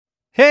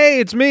Hey,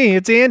 it's me.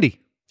 It's Andy.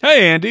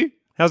 Hey, Andy.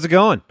 How's it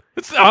going?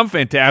 I'm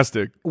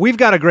fantastic. We've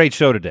got a great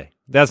show today.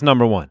 That's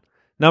number one.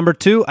 Number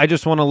two, I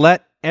just want to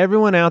let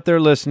everyone out there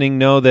listening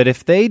know that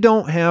if they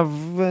don't have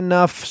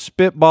enough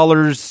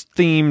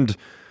Spitballers-themed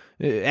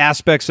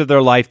aspects of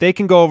their life, they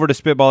can go over to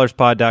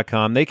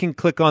SpitballersPod.com. They can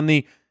click on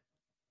the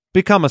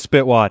Become a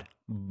Spitwad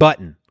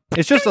button.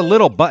 It's just a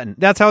little button.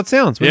 That's how it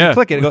sounds. When you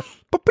click it, it goes,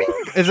 ba-bing.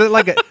 Is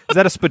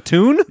that a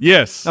spittoon?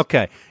 Yes.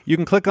 Okay. You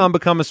can click on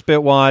Become a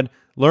Spitwad,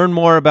 learn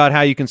more about how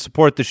you can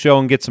support the show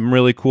and get some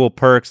really cool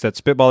perks at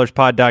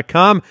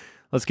SpitballersPod.com.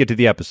 Let's get to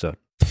the episode.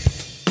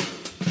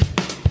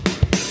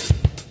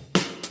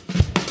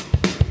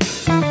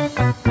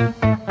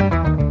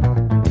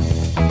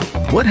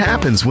 What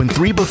happens when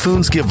three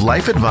buffoons give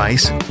life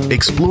advice,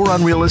 explore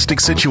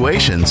unrealistic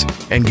situations,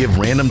 and give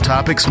random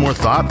topics more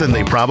thought than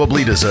they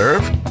probably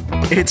deserve?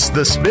 It's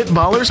the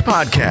Spitballers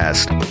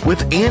Podcast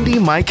with Andy,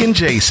 Mike, and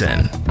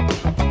Jason.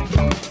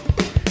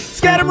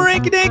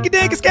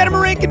 Scatamaranka-danka-danka,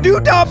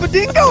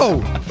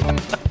 scatamaranka-doo-dah-ba-dingo!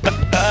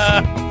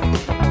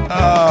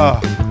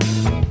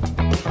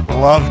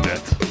 Loved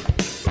it.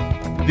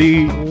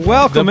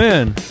 Welcome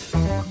in.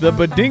 The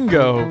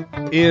Badingo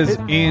is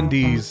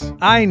Andy's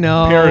I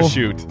know.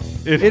 parachute.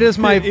 It is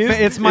my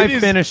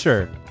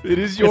finisher. It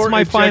is your It's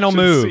my final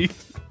ejection move. seat.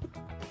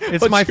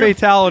 It's What's my your-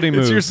 fatality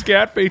move. It's your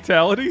scat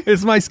fatality?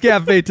 It's my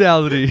scat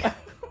fatality.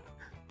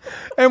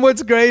 And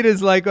what's great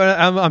is like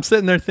I'm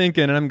sitting there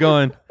thinking and I'm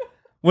going,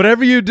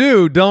 whatever you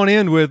do, don't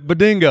end with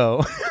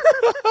Badingo.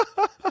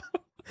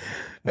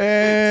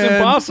 It's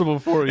impossible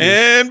for you.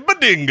 And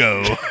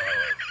Badingo.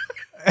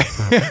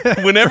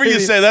 Whenever you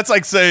say that's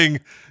like saying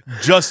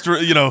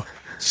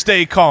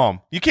stay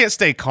calm. You can't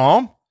stay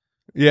calm.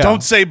 Yeah.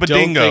 Don't say Badingo.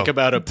 Don't think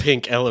about a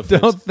pink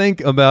elephant. Don't think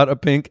about a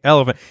pink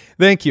elephant.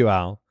 Thank you,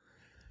 Al.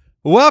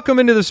 Welcome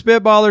into the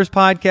Spitballers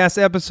Podcast,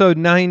 episode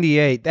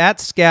 98. That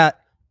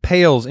scat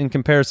pales in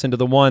comparison to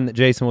the one that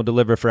Jason will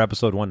deliver for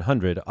episode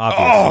 100,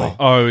 obviously.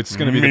 Oh, it's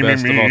going to be the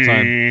best of all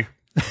time.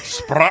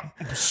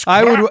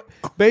 I would,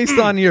 based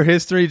on your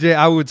history, Jay,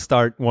 I would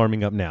start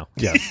warming up now.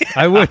 Yeah.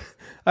 I would.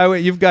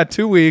 You've got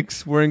 2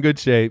 weeks. We're in good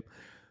shape.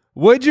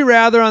 Would you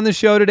rather on the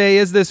show today?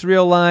 Is this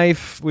real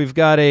life? We've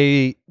got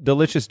a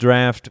delicious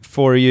draft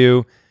for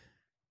you.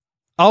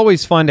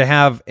 Always fun to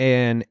have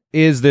an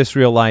Is This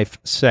Real Life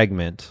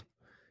segment.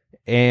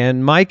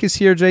 And Mike is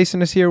here.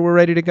 Jason is here. We're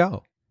ready to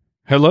go.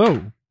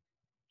 Hello.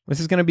 This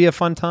is going to be a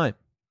fun time.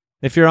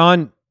 If you're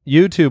on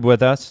YouTube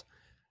with us,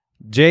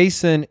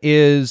 Jason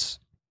is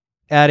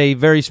at a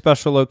very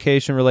special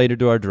location related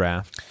to our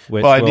draft.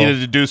 Which Well, I needed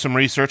to do some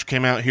research.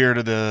 Came out here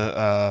to the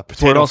where it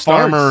Potato all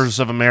starts. Farmers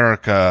of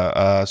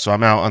America. So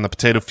I'm out on the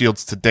potato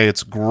fields today.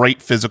 It's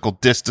great physical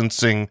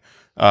distancing.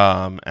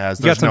 As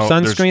You got some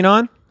sunscreen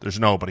on? There's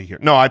nobody here.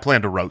 No, I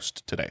plan to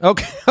roast today.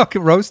 Okay,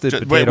 roasted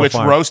potato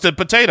farm. Roasted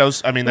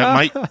potatoes. I mean, that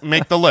might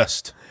make the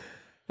list.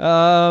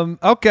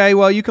 Okay,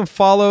 well, you can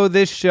follow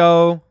this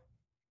show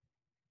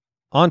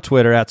on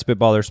Twitter at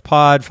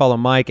SpitballersPod. Follow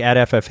Mike at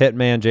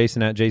FFHitman,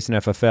 Jason at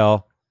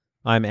JasonFFL.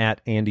 I'm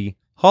at Andy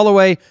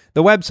Holloway.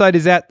 The website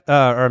is the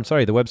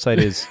website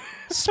is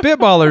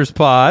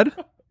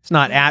SpitballersPod. It's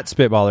not at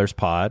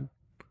SpitballersPod.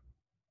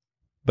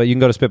 But you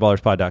can go to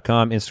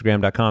SpitballersPod.com,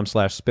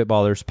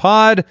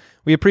 Instagram.com/SpitballersPod.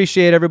 We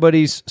appreciate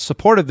everybody's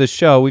support of this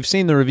show. We've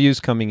seen the reviews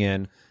coming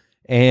in,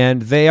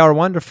 and they are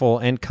wonderful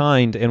and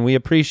kind, and we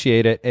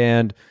appreciate it,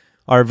 and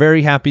are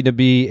very happy to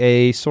be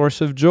a source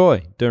of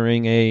joy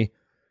during a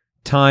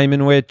time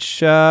in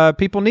which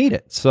people need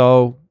it.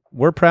 So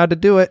we're proud to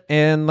do it,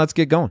 and let's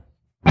get going.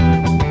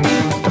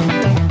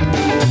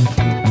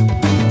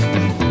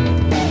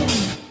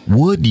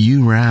 Would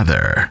you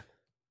rather?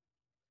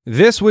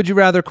 This Would You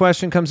Rather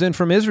question comes in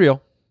from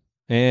Israel,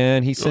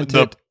 and he sent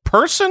The it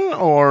person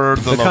or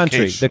the country.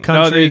 location? The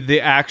country. No,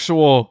 the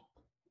actual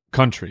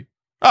country.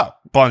 Oh,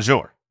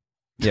 bonjour.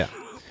 Yeah.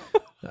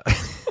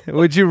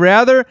 Would you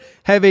rather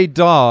have a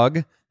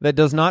dog that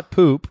does not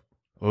poop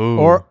Ooh.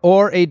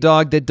 or a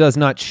dog that does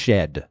not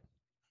shed?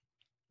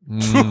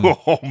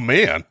 Oh,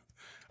 man.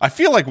 I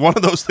feel like one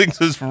of those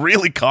things is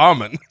really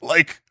common.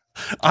 Like,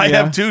 I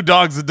have 2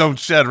 dogs that don't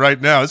shed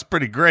right now. It's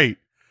pretty great.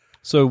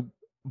 So,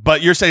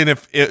 But you're saying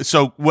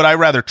would I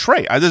rather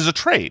trade? This is a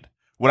trade.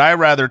 Would I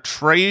rather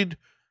trade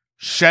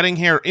shedding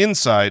hair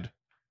inside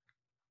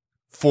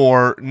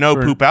for no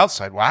poop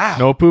outside? Wow.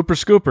 No pooper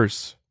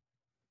scoopers.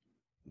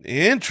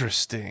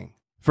 Interesting.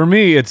 For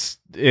me, it's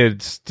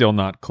still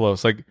not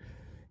close. Like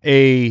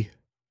a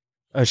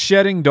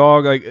shedding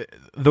dog, like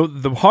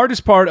the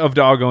hardest part of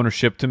dog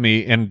ownership to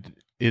me, and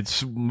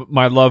it's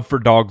my love for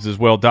dogs is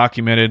well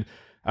documented.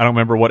 I don't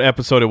remember what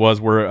episode it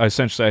was where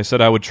essentially I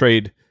said I would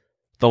trade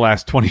the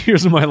last 20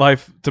 years of my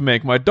life to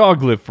make my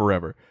dog live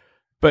forever.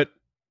 But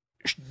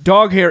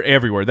dog hair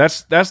everywhere.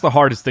 That's the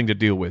hardest thing to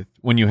deal with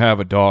when you have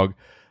a dog.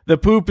 The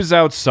poop is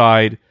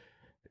outside.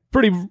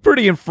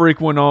 Pretty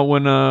infrequent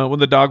when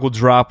the dog will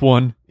drop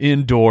one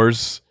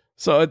indoors.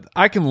 So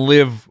I can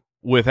live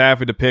with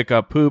having to pick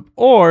up poop,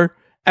 or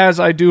as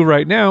I do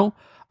right now,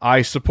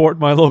 I support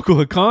my local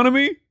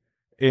economy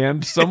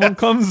and someone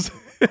comes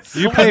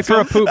You pay for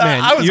a poop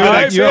man. I was You're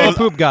gonna you're a expose-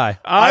 poop guy.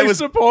 I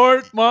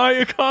support my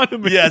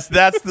economy. Yes,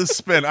 that's the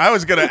spin. I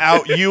was going to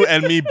out you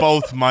and me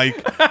both, Mike.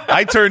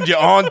 I turned you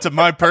on to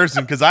my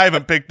person because I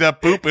haven't picked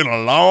up poop in a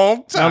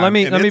long time. Now let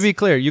me And it's- be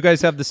clear. You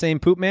guys have the same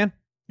poop man?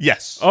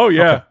 Yes. Oh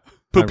yeah.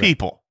 Poop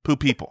people. Poop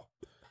people.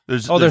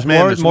 There's there's men,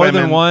 more- there's more than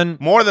women. one?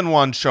 More than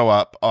one show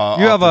up. You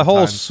have a whole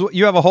oftentimes.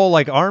 you have a whole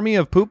like army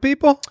of poop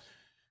people?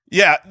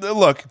 Yeah,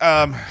 look,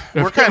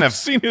 we're kind of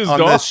seen his on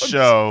dogs. this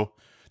show.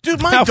 Dude,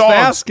 my How dogs,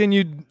 fast can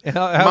you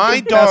how My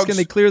fast dogs- can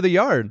they clear the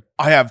yard?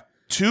 I have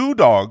 2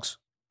 dogs,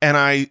 and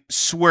I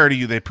swear to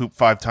you, they poop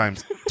 5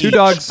 times Two each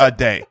dogs- a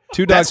day.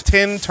 2 That's dogs,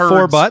 10 turds.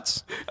 4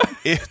 butts?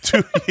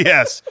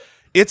 Yes.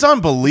 It's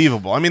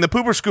unbelievable. I mean, the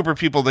pooper scooper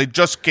people, they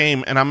just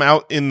came, and I'm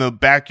out in the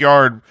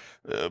backyard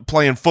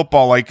playing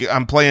football like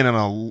I'm playing in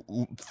a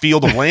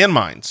field of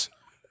landmines.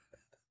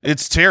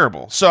 It's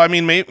terrible. So, I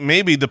mean,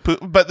 maybe the poop,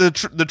 but the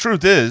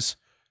truth is,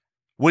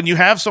 when you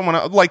have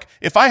someone, like,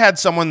 if I had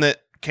someone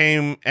that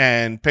came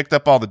and picked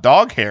up all the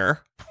dog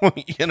hair,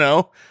 you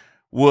know,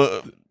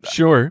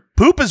 Sure.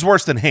 poop is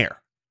worse than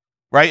hair,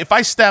 right? If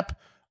I step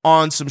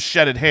on some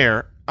shedded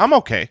hair, I'm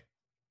okay.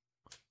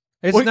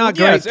 It's Well, not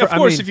yes, great. of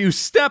course, if you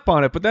step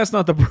on it, but that's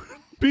not the.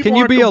 People can you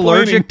aren't be complaining.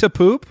 allergic to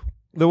poop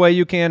the way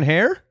you can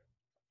hair?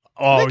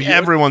 Oh, I think yeah,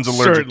 everyone's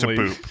allergic certainly.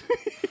 to poop.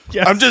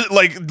 Yes. I'm just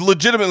like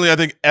legitimately. I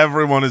think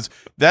everyone is.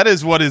 That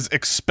is what is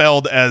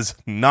expelled as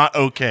not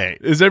okay.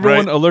 Is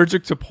everyone right?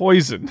 allergic to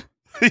poison?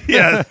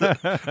 Yeah.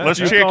 Let's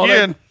You check call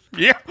in.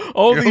 Yeah.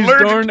 All You're these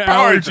allergic darn to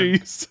poison.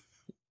 allergies.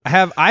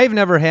 I've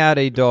never had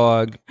a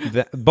dog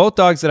both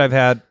dogs that I've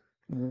had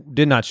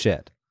did not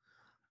shed.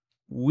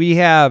 We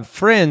have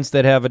friends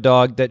that have a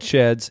dog that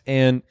sheds,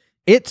 and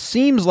it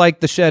seems like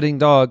the shedding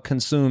dog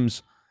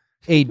consumes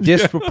a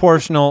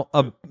disproportional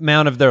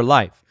amount of their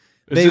life.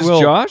 Is this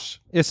Josh?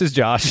 This is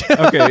Josh.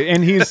 Okay,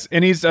 and he has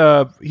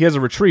a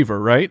retriever,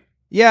 right?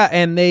 Yeah,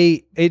 and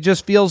it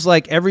just feels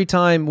like every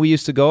time we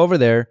used to go over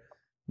there,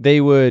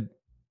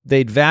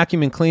 they'd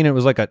vacuum and clean it. It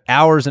was like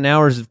hours and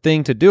hours of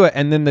thing to do it,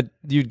 and then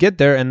you'd get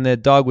there and the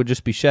dog would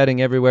just be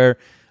shedding everywhere.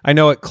 I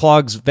know it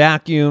clogs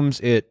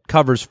vacuums, it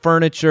covers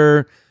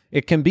furniture.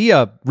 It can be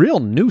a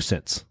real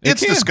nuisance. It's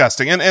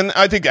disgusting, and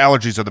I think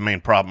allergies are the main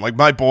problem. Like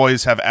my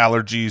boys have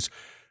allergies.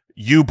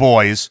 You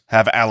boys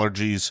have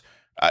allergies.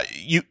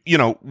 You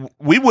know,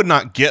 we would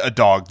not get a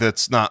dog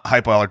that's not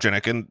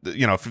hypoallergenic, and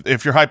you know,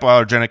 if you're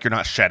hypoallergenic, you're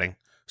not shedding.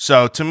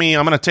 So to me,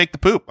 I'm going to take the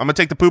poop. I'm going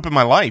to take the poop in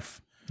my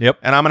life. Yep.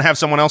 And I'm going to have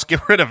someone else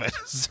get rid of it.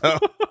 So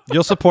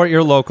You'll support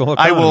your local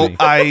economy.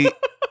 I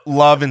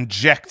love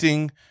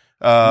injecting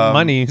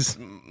Monies.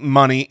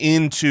 money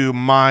into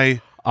my.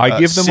 I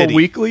give them city. a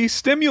weekly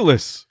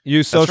stimulus.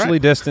 You socially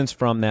right. distance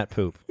from that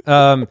poop.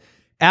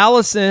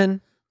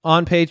 Allison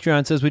on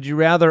Patreon says, would you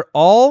rather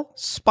all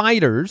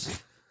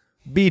spiders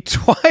be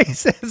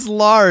twice as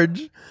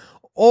large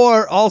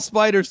or all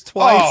spiders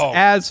twice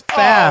as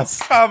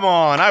fast? Oh, come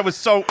on! I was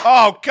so.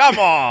 Oh, come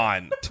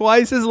on!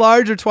 Twice as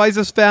large or twice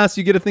as fast?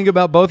 You get to think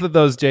about both of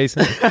those,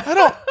 Jason. I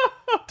don't.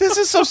 This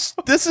is so.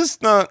 This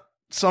is not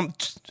some.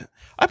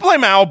 I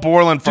blame Al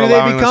Borland for Do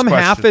allowing they become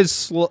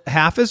this question.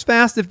 half as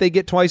fast if they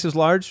get twice as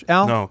large,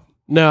 Al? No.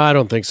 No, I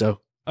don't think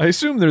so. I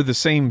assume they're the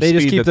same. They speed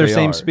just keep that their they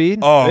same are. speed?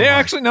 Oh, They my-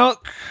 actually no.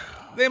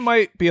 They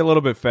might be a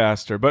little bit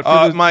faster, but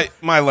for the,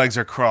 my legs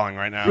are crawling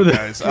right now, for the,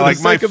 guys. for the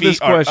Like my sake of this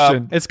feet are up.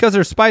 question, It's because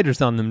there's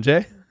spiders on them,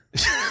 Jay.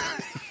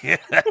 Yeah,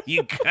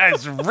 you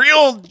guys, are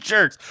real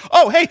jerks.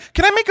 Oh, hey,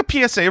 can I make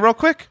a PSA real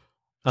quick?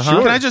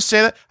 Uh-huh. Can I just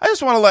say that? I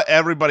just want to let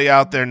everybody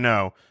out there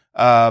know.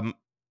 I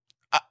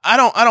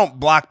don't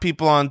block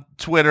people on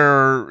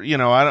Twitter. Or, you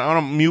know, I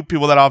don't mute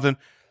people that often.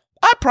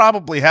 I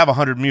probably have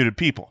 100 muted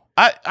people.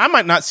 I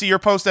might not see your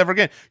post ever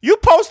again. You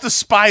post a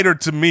spider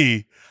to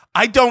me.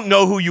 I don't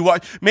know who you are.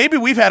 Maybe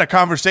we've had a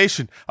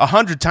conversation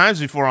 100 times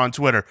before on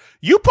Twitter.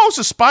 You post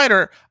a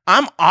spider,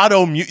 I'm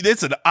auto mute.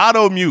 It's an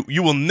auto mute.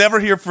 You will never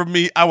hear from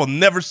me. I will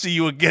never see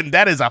you again.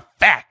 That is a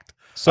fact.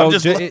 So I'm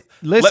just listen,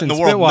 letting the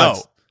world Spitwads,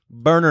 know.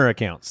 burner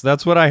accounts.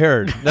 That's what I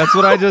heard. That's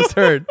what I just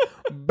heard.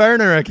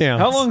 Burner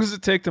accounts. how long does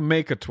it take to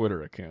make a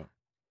Twitter account?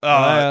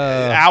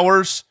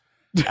 Hours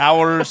and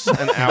hours.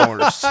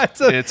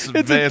 it's a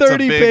big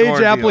 30-page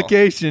ordeal.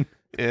 application.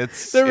 They're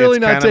really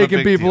it's not kind of a taking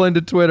big people deal.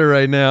 into Twitter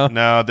right now.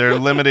 No, they're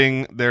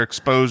limiting their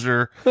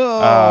exposure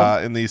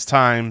in these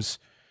times.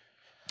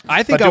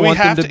 I think But I do we want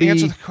have them to to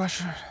answer be. the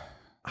question?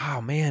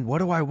 Oh man, what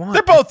do I want?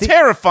 They're both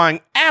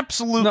terrifying,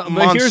 absolute No,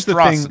 but here's the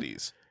thing.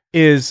 monstrosities.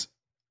 Is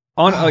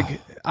on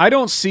like I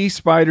don't see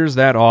spiders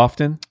that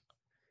often,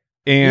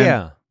 and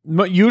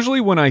Yeah.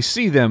 usually when I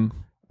see them,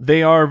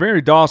 they are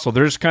very docile.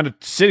 They're just kind of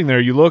sitting there.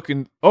 You look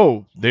and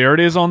oh, there it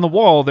is on the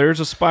wall. There's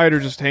a spider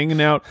just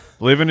hanging out,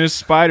 living his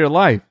spider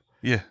life.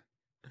 Yeah.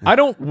 I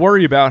don't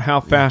worry about how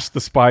fast the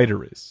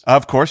spider is.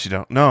 Of course you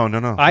don't. No.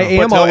 I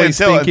am Until- always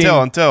thinking-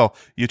 until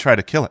you try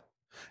to kill it.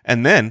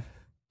 And then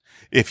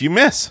if you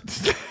miss.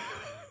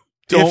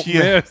 Don't you,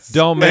 miss.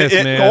 Don't miss,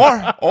 it-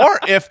 man. Or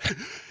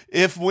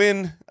if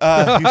when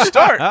you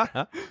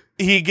start,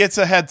 he gets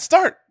a head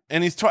start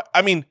and he's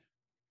I mean,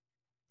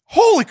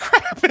 holy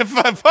crap, if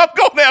I'm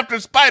going after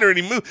a spider and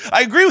he moves,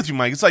 I agree with you,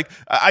 Mike. It's like,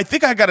 I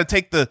think I got to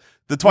take the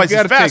twice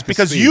as fast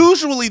because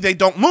usually they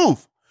don't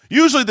move.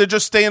 Usually they're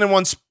just staying in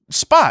one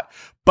spot.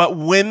 But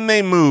when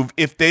they move,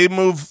 if they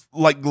move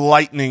like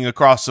lightning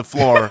across the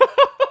floor,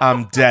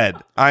 I'm dead.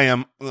 I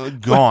am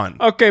gone.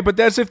 Okay, but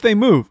that's if they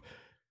move.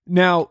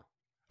 Now,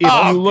 if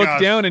you look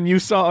down and you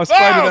saw a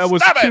spider that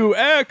was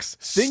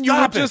 2X,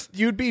 then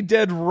you'd be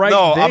dead right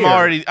there.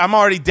 No, I'm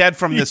already dead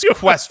from this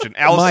question.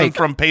 Allison Mike.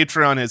 From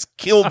Patreon has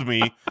killed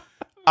me.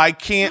 I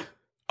can't.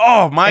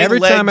 Oh, my Every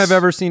legs. time I've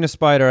ever seen a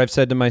spider, I've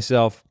said to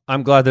myself,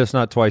 I'm glad that it's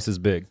not twice as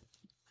big.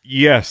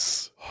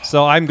 Yes.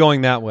 So I'm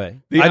going that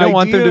way. I don't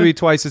want them to be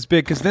twice as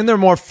big because then they're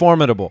more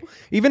formidable.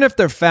 Even if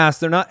they're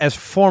fast, they're not as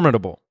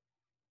formidable.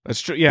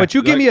 That's true. Yeah. But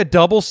you give me a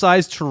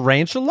double-sized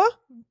tarantula?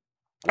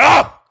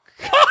 Oh!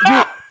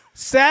 Dude,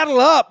 saddle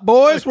up,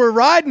 boys. We're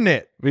riding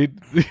it.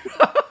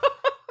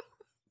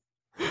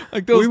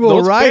 Like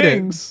those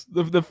fangs.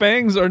 The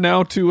fangs are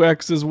now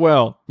 2X as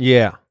well.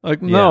 Yeah.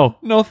 Like,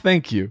 no,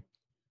 thank you.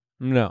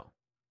 No.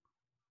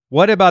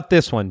 What about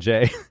this one,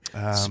 Jay?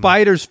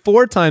 Spiders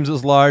 4 times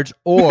as large,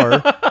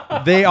 or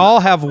they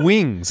all have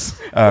wings.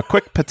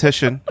 Quick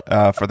petition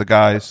for the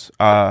guys.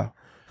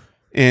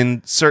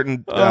 In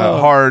certain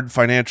hard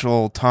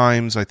financial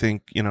times, I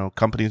think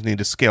companies need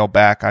to scale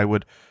back.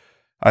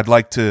 I'd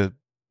like to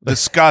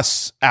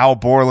discuss Al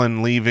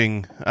Borland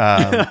leaving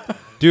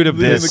due to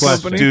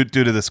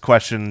this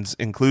question's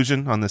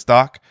inclusion on this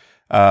doc.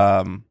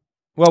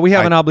 Well, we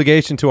have an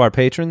obligation to our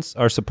patrons,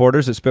 our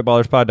supporters at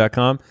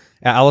spitballerspod.com.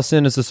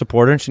 Allison is a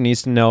supporter, and she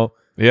needs to know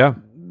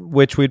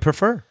which we'd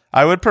prefer.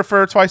 I would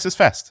prefer twice as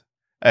fast.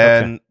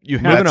 And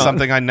that's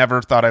something I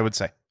never thought I would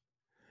say.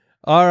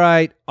 All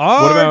right.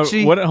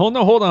 Archie. Hold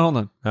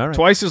on. All right.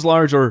 Twice as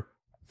large or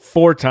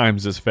 4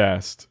 times as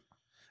fast?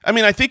 I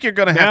mean, I think you're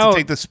going to have to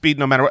take the speed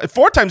no matter what.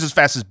 4 times as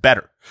fast is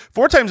better.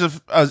 4 times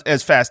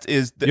as fast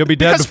is... You'll be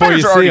dead before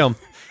you see them.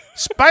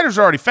 Spiders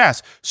are already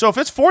fast. So if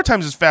it's 4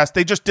 times as fast,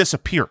 they just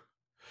disappear.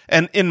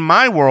 And in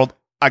my world,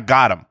 I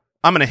got them.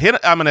 I'm going to hit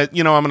it. I'm going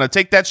to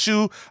take that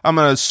shoe. I'm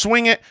going to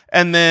swing it.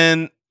 And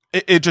then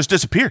it just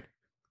disappeared.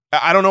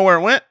 I don't know where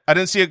it went. I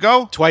didn't see it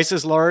go. Twice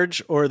as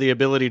large or the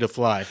ability to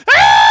fly?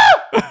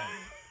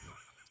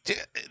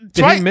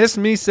 Did he miss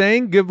me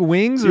saying give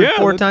wings or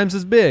 4 times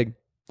as big?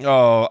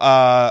 Oh,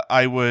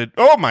 I would.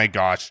 Oh my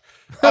gosh.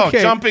 Oh,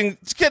 okay. Jumping.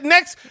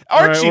 Next,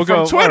 Archie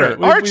from Twitter.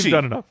 Right, Archie. we've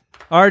done enough.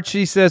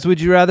 Archie says,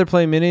 would you rather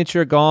play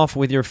miniature golf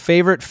with your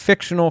favorite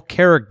fictional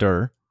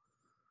character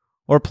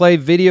or play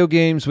video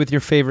games with your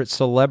favorite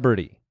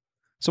celebrity?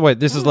 So wait,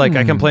 this is like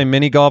I can play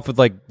mini golf with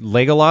like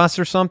Legolas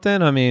or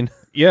something? I mean,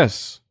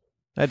 yes.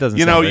 That doesn't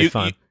sound very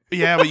fun.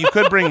 Yeah, but you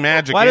could bring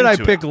magic Why did I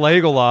into pick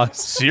Legolas?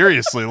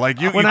 Seriously, like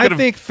when I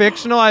think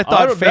fictional, I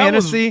thought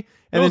fantasy,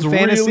 and then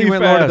fantasy really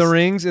went fast. Lord of the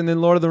Rings, and then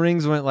Lord of the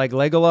Rings went like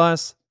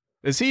Legolas.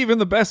 Is he even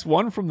the best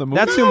one from the movie?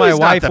 That's who my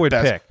wife would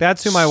pick.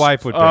 That's who my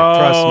wife would pick.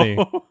 Trust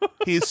me.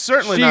 He's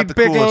certainly She'd not the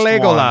pick coolest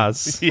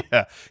Legolas. one.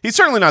 Yeah, he's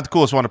certainly not the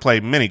coolest one to play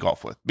mini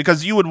golf with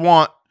because you'd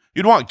want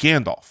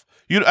Gandalf.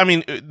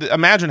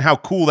 Imagine how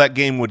cool that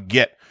game would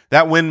get.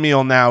 That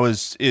windmill now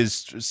is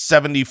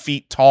 70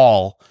 feet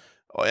tall,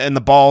 and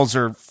the balls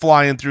are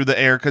flying through the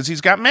air because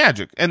he's got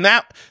magic. And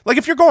that, like,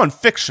 if you're going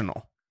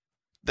fictional,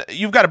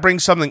 you've got to bring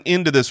something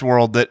into this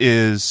world that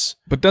is.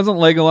 But doesn't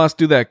Legolas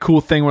do that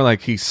cool thing where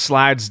like he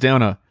slides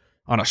down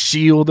on a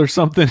shield or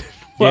something?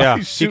 Yeah,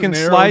 he can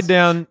slide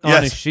down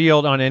on a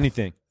shield on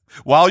anything.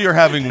 While you're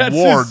having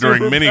war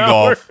during mini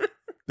golf.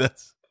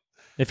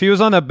 If he was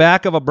on the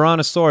back of a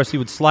brontosaurus, he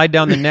would slide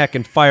down the neck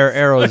and fire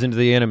arrows into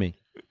the enemy.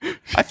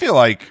 I feel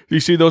like you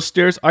see those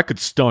stairs? I could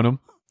stun him.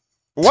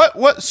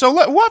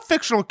 What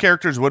fictional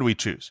characters would we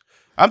choose?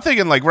 I'm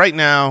thinking like right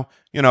now,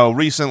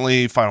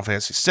 recently Final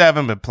Fantasy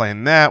VII, been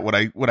playing that. Would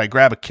I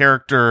grab a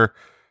character,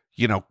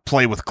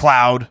 play with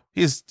Cloud?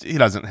 He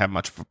doesn't have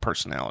much of a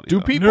personality. Do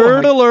though. people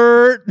Nerd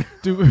alert?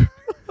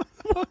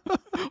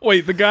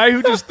 Wait, the guy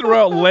who just threw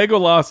out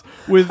Legolas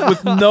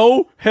with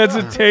no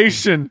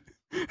hesitation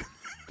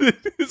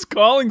is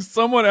calling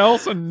someone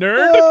else a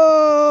nerd?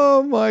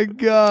 Oh my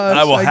gosh.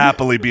 I will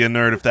happily be a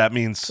nerd if that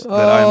means that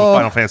I'm a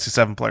Final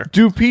Fantasy VII player.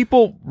 Do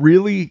people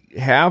really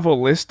have a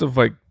list of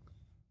like,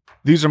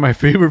 these are my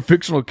favorite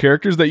fictional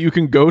characters that you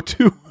can go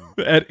to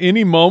at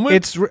any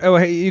moment?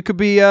 You could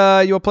be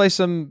you'll play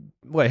some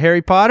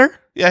Harry Potter?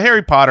 Yeah,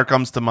 Harry Potter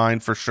comes to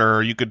mind for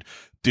sure. You could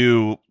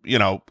do,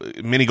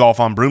 mini golf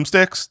on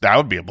broomsticks. That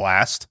would be a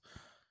blast.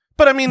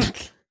 But I mean,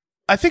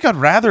 I think I'd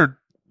rather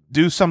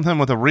do something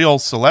with a real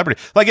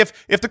celebrity. Like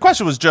if the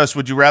question was just,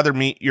 would you rather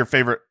meet your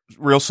favorite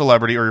real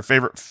celebrity or your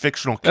favorite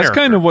fictional character? That's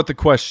kind of what the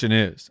question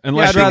is.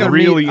 Unless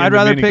I'd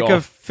rather pick golf.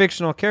 a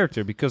fictional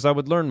character because I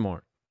would learn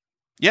more.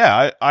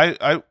 Yeah,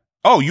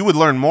 you would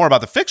learn more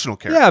about the fictional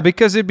character. Yeah,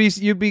 because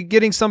you'd be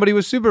getting somebody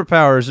with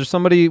superpowers or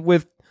somebody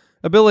with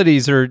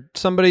abilities or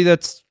somebody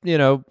that's,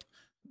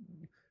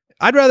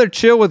 I'd rather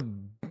chill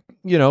with,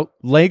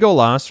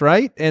 Legolas,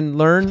 right? And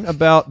learn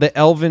about the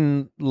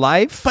elven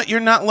life. But you're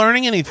not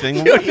learning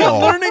anything You're real.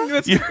 not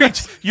learning.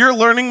 You're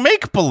learning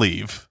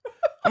make-believe.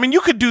 I mean,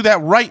 you could do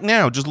that right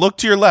now. Just look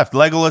to your left.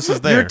 Legolas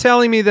is there. You're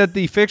telling me that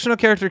the fictional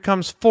character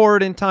comes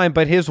forward in time,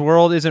 but his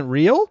world isn't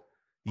real?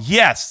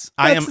 Yes,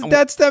 I am.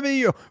 That's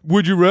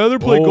would you rather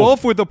play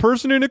golf with a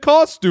person in a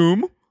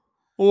costume?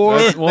 Or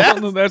That's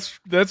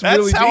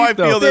really how deep, I feel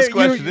though. this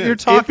question you're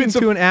is. talking If it's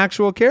to an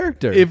actual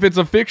character. If it's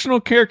a fictional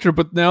character,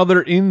 but now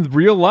they're in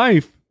real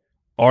life,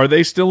 are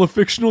they still a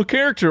fictional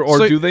character, or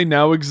So- do they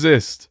now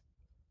exist?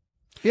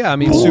 yeah, I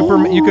mean,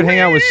 Superman. You could hang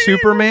out with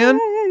Superman,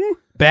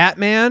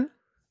 Batman,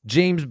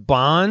 James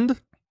Bond,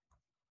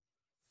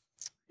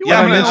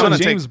 Yeah, I'm gonna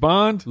take- James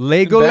Bond,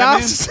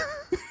 Legolas,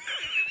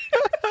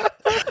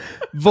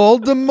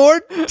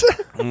 Voldemort,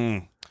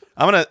 I'm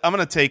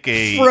gonna take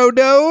a.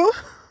 Frodo,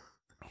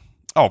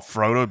 Oh,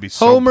 Frodo would be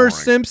so Homer boring.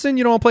 Simpson.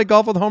 You don't want to play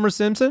golf with Homer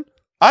Simpson?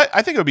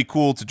 I think it would be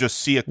cool to just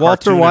see a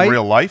Walter cartoon White? in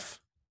real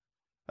life.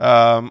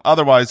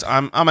 Otherwise,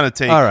 I'm gonna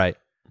take. All right.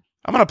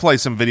 I'm gonna play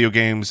some video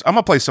games. I'm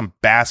gonna play some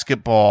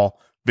basketball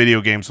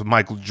video games with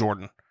Michael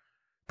Jordan.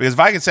 Because if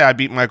I can say I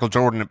beat Michael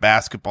Jordan at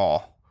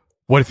basketball,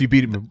 What if you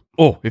beat him?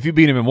 If you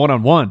beat him in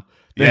 1-on-1,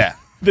 yeah,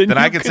 then then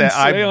you I can say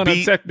I on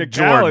beat a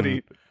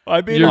technicality.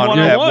 I beat him on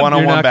 1-on-1. that one-on-one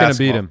You're not going to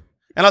basketball. beat him.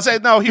 And I'll say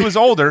no, he was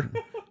older.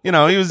 You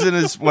know, he was in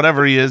his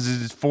whatever he is,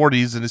 his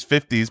 40s and his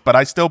 50s, but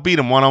I still beat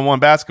him one-on-one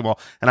basketball,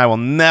 and I will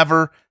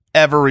never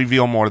ever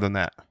reveal more than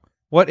that.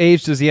 What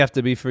age does he have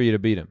to be for you to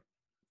beat him?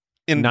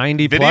 In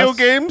 90 video plus?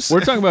 games? We're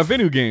talking about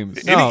video games.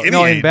 Any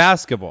No, in age.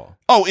 basketball.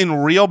 Oh, in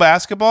real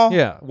basketball?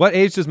 Yeah. What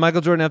age does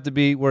Michael Jordan have to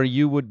be where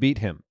you would beat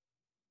him?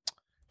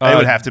 It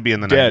would have to be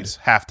in the dead. 90s.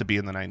 Have to be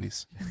in the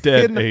 90s.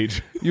 Dead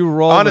age. You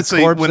roll Honestly,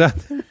 the corpse when- out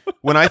there?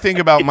 When I think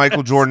about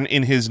Michael Jordan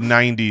in his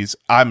 90s,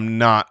 I'm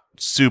not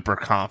super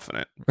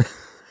confident.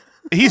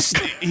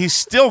 He's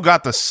still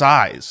got the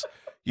size.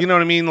 You know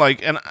what I mean?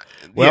 Like, and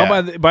Well,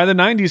 yeah, by the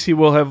 90s,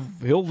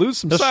 he'll lose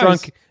some He'll size.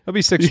 shrunk. He'll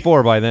be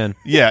 6'4" by then.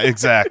 yeah,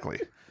 exactly.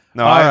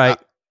 No, All right.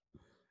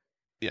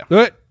 yeah. Do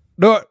it.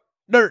 What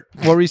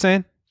were you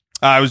saying?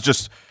 I was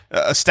just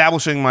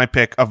establishing my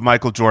pick of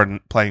Michael Jordan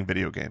playing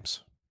video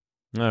games.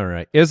 All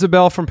right.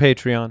 Isabel from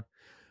Patreon.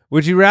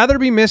 Would you rather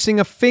be missing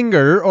a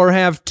finger or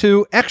have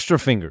 2 extra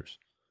fingers?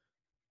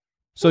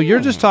 So you're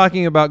just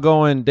talking about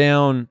going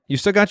down. You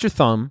still got your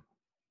thumb,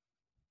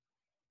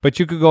 but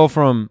you could go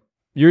from,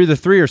 you're either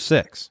 3 or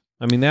 6.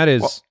 I mean, that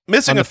is Well,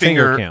 missing on the a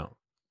finger count.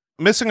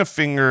 Missing a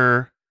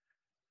finger.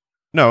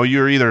 No,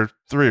 you're either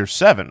 3 or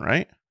 7,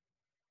 right?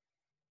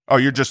 Oh,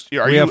 you're just.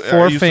 Are We you have 4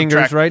 are you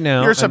fingers right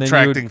now. You're and then you would-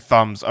 subtracting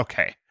thumbs.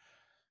 Okay.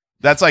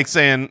 That's like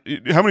saying,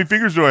 how many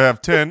fingers do I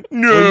have? 10?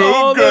 No,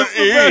 Oh, I've got that's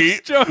the best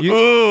 8. joke.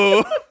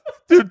 Oh.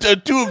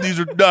 Dude, 2 of these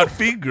are not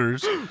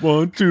fingers.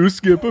 1, 2,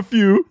 skip a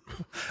few.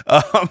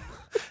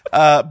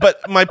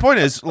 But my point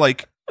is,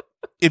 like,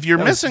 if you're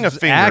missing a It's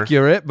finger,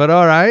 accurate, but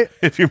all right.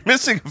 if you're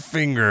missing a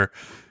finger,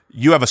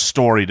 you have a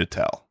story to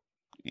tell.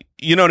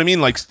 You know what I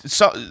mean? Like, the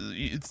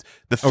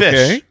fish.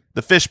 Okay.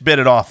 The fish bit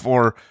it off,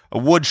 or a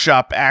wood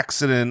shop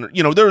accident.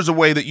 You know, there's a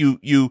way that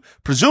you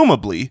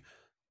presumably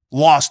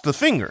lost the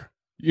finger.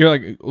 You're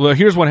like, well,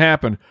 here's what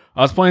happened.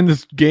 I was playing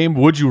this game,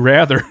 Would You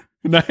Rather,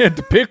 and I had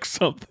to pick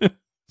something.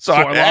 So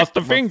I lost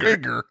a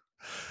finger.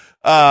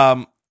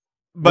 But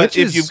Which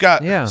if is- you've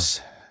got, yeah.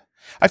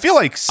 I feel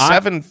like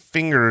 7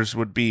 fingers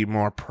would be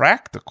more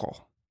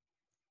practical.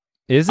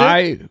 Is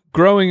it?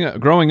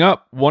 Growing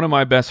up, one of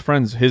my best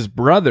friends, his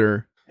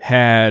brother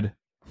had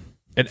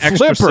an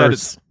extra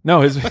Flippers.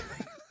 set.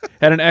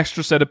 Had an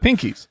extra set of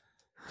pinkies.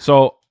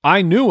 So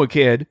I knew a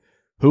kid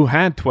who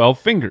had 12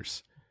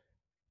 fingers.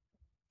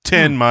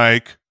 10,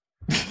 Mike.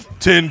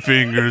 10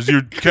 fingers.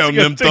 You're counting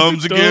them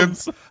thumbs again.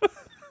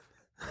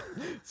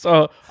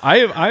 So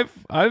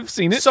I've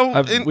seen it. So,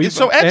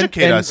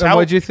 educate us. And How,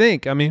 what'd you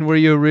think? I mean, were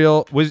you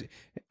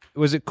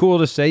was it cool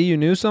to say you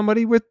knew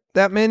somebody with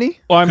that many?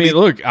 Well, I mean,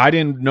 look, I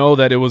didn't know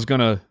that it was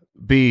going to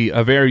be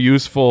a very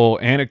useful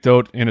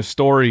anecdote in a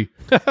story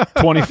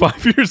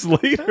 25 years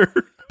later.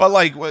 but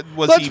like, was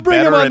Let's he bring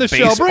better him on at the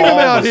show. baseball? Bring him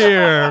out Was-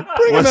 here.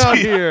 Bring him was out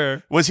he-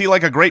 here. Was he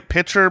like a great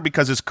pitcher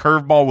because his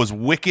curveball was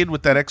wicked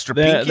with that extra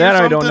pinky? That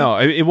or I don't something? know.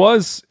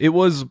 It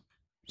was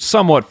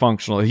somewhat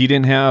functional. He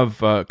didn't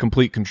have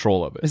complete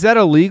control of it. Is that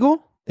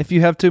illegal? If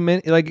you have too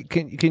many, like,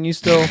 can you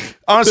still?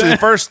 Honestly,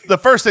 the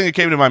first thing that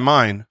came to my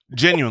mind,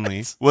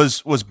 genuinely,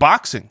 was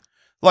boxing.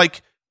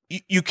 Like,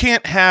 you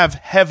can't have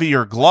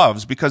heavier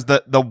gloves because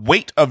the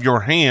weight of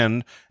your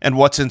hand and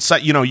what's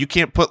inside. You know, you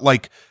can't put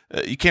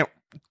you can't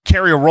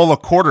carry a roll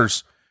of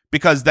quarters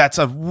because that's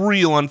a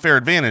real unfair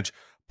advantage.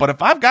 But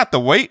if I've got the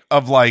weight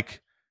of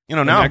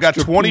now I've got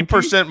extra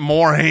 20%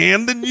 more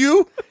hand than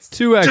you. It's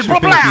 2 extra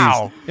Just blah, pinkies.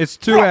 blah. It's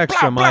 2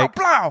 extra, Blah, Mike.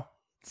 blah, blah.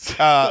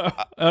 I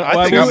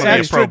well, think Two I'm gonna be a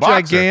extra pro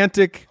boxer.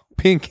 gigantic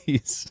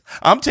pinkies.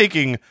 I'm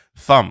taking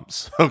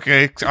thumbs.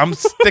 Okay, I'm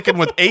sticking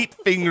with 8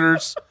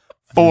 fingers,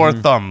 4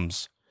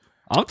 thumbs.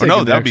 I'm Or taking no,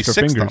 the that'd be extra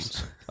 6 fingers.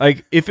 thumbs.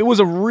 Like if it was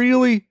a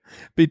really,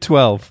 Be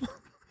 12.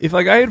 if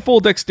like I had full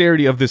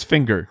dexterity of this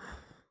finger,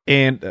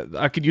 and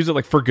I could use it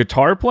like for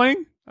guitar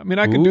playing. I mean,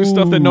 I could do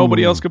stuff that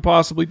nobody Ooh. else could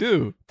possibly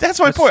do. That's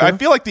my That's point. I true.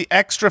 feel like the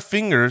extra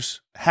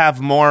fingers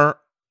have more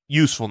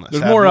usefulness.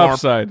 There's have more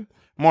upside.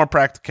 more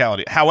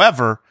practicality.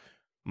 However,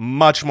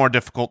 much more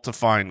difficult to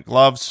find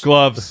gloves.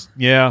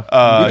 Yeah.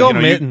 Go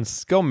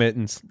mittens. Go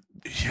mittens.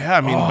 Yeah,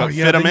 I mean, but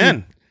yeah, fit them then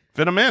in.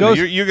 Fit them in. Those-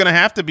 You're going to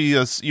have to be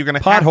you're going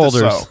to Pot have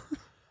holders. to sew.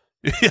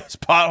 Yes,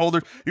 pot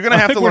holders. You're going to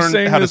I have think to we're learn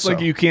saying how to this sew. like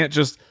you can't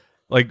just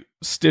like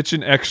stitch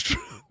an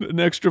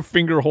extra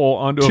finger hole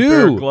onto a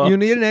pair of Two. gloves. You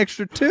need an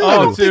extra two. I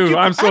Oh, don't think dude, you-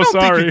 I'm so I don't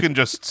sorry. think you can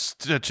just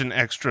stitch an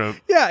extra.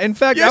 Yeah, in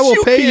fact, Yes, I will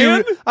you pay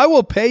can. you. I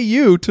will pay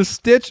you to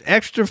stitch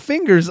extra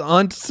fingers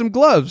onto some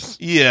gloves.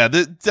 Yeah,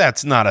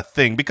 that's not a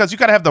thing because you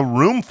got to have the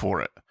room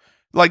for it.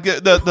 Like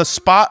the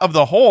spot of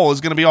the hole is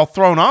going to be all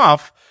thrown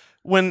off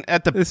when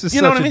at the. This is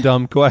you know such what I a mean?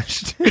 dumb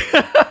question.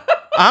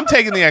 I'm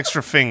taking the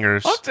extra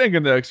fingers. I'm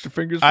taking the extra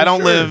fingers. I for don't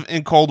sure. live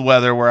in cold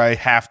weather where I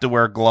have to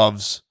wear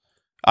gloves.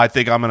 I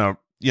think I'm gonna,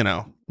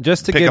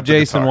 Just to Pick give up the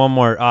Jason guitar. one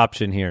more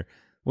option here.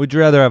 Would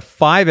you rather have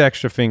 5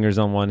 extra fingers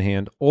on one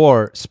hand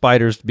or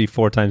spiders to be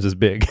 4 times as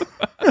big?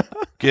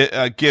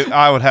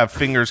 I would have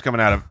fingers coming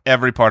out of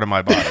every part of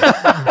my body.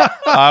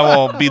 I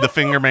will be the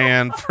finger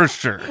man for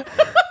sure.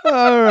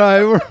 All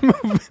right, we're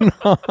moving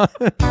on.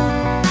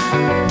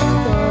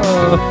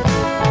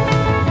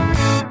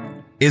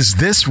 Is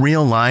this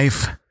real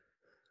life?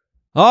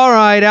 All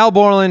right, Al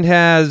Borland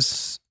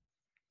has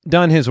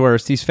done his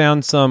worst. He's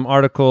found some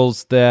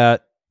articles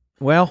that,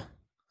 well,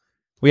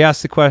 we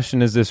asked the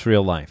question, is this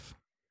real life?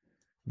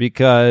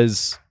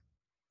 Because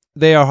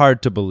they are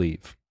hard to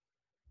believe.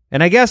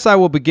 And I guess I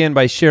will begin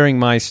by sharing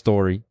my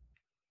story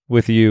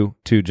with you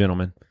two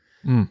gentlemen.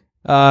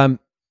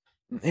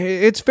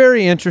 It's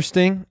very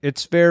interesting.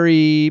 It's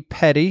very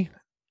petty.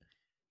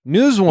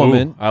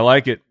 Newswoman Ooh, I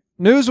like it.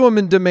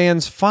 Newswoman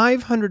demands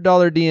 $500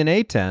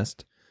 DNA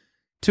test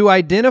to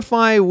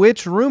identify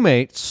which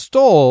roommate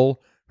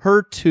stole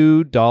her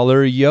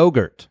 $2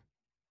 yogurt.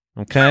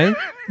 Okay?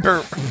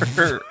 Her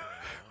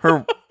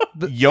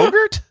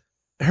yogurt?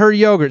 Her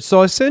yogurt.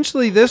 So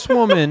essentially, this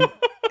woman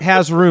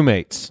has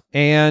roommates.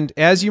 And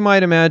as you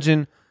might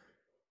imagine,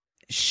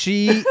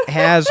 she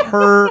has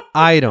her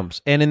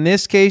items. And in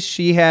this case,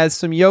 she has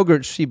some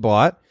yogurt she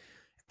bought.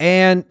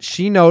 And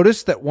she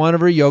noticed that one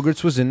of her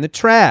yogurts was in the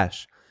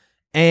trash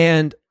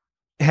and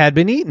had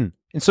been eaten.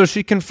 And so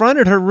she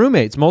confronted her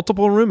roommates,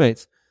 multiple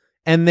roommates,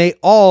 and they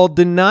all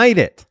denied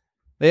it.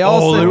 They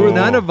all said,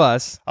 none of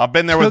us. I've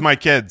been there with my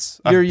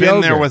kids. I've your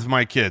been there yogurt. with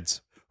my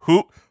kids.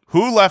 Who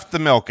left the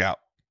milk out?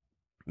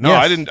 No,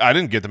 Yes. I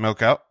didn't get the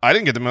milk out. I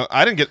didn't get the milk.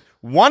 I didn't get.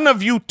 One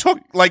of you took.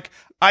 Like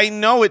I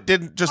know it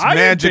didn't just I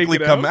didn't magically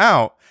take it come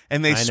out,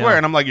 and they I swear, know.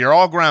 and I'm like, you're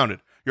all grounded.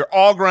 You're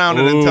all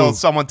grounded Ooh. until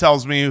someone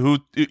tells me who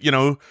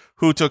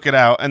took it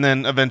out, and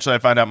then eventually I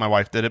find out my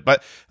wife did it.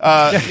 But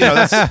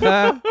that's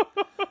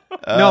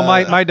No,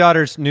 my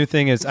daughter's new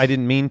thing is I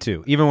didn't mean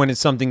to, even when it's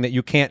something that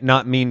you can't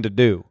not mean to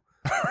do.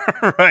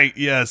 right.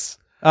 Yes.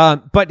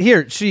 But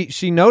here,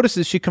 she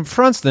notices, she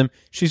confronts them.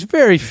 She's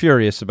very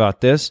furious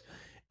about this.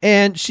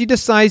 And she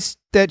decides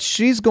that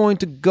she's going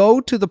to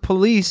go to the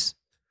police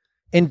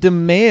and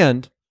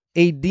demand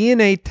a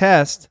DNA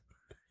test.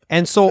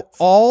 And so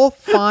all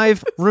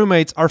 5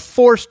 roommates are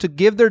forced to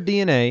give their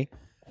DNA.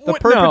 The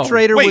What? No.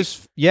 perpetrator Wait.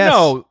 was, yes.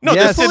 No,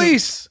 yes, this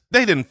police.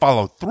 They didn't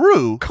follow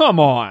through. Come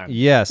on.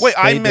 yes. Wait,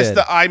 I they missed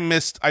did. I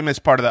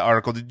missed part of that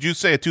article. Did you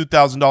say a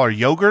 $2,000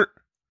 yogurt?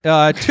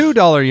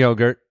 $2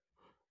 yogurt.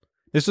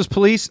 This was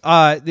police.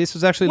 This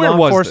was actually Where law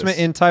was enforcement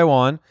this? in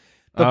Taiwan.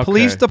 The Okay.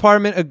 police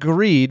department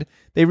agreed.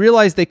 They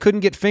realized they couldn't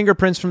get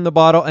fingerprints from the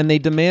bottle, and they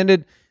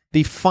demanded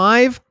the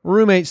 5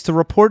 roommates to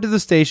report to the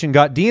station,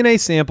 got DNA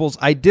samples,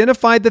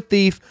 identified the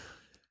thief,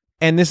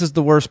 and this is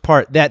the worst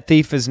part. That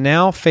thief is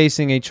now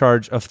facing a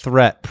charge of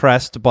threat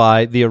pressed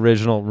by the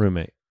original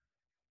roommate.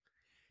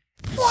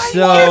 What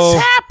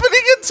is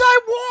happening in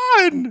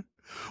Taiwan?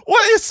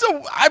 What is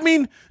so? I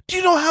mean, do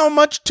you know how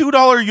much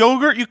 $2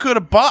 yogurt you could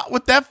have bought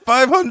with that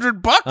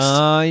 $500?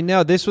 I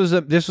know this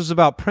was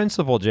about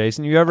principle,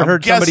 Jason. You ever I'm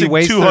heard somebody guessing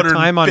waste their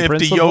time on 250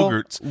 principle?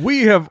 yogurts.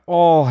 We have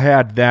all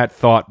had that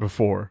thought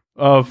before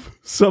of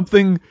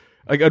something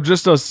like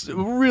just a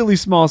really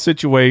small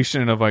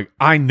situation of like,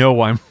 I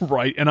know I'm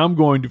right and I'm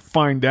going to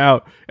find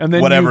out. And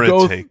then Whatever you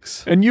go it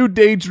takes. and you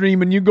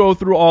daydream and you go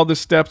through all the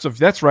steps of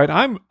that's right.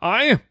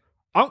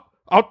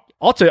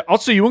 I'll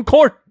see you in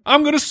court.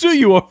 I'm going to sue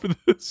you over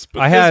this.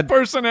 But this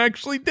person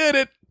actually did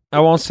it. I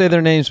won't say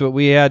their names, but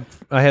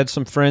I had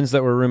some friends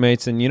that were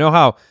roommates, and you know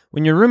how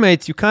when you're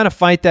roommates, you kind of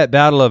fight that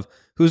battle of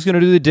who's going to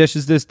do the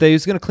dishes this day,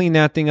 who's going to clean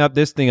that thing up,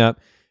 this thing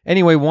up.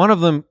 Anyway, one of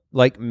them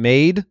like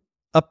made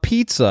a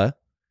pizza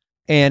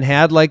and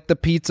had like the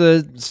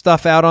pizza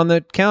stuff out on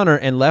the counter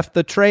and left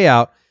the tray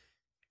out,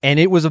 and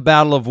it was a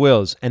battle of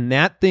wills, and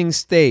that thing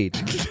stayed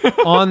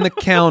on the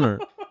counter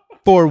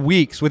for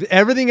weeks with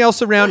everything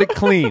else around it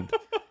cleaned,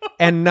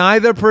 and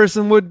neither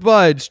person would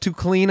budge to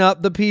clean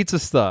up the pizza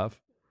stuff.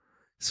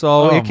 So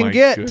Oh it can my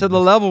get to the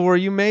goodness. level where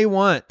you may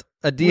want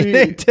a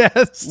DNA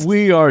test.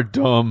 We are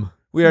dumb.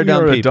 We are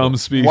dumb a people. dumb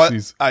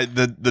species.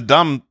 The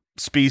dumb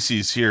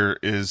species here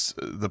is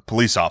the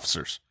police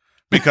officers.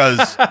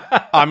 Because,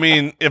 I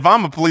mean, if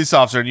I'm a police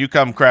officer and you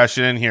come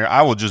crashing in here,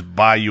 I will just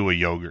buy you a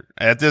yogurt.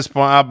 At this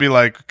point, I'll be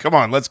like, come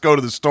on, let's go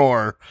to the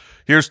store.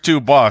 here's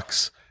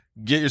 $2.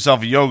 Get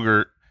yourself a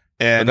yogurt,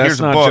 and But that's here's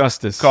a not book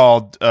justice.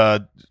 called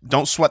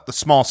 "Don't Sweat the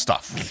Small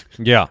Stuff."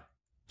 Yeah.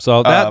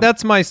 So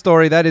that's my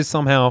story. That is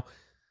somehow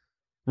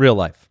real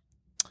life.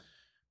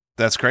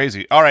 That's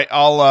crazy. All right,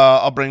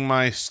 I'll bring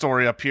my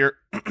story up here.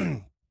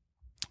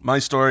 My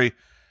story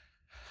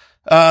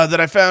that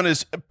I found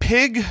is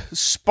pig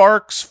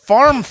sparks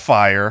farm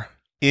fire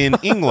in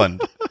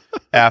England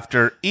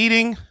after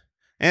eating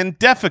and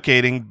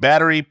defecating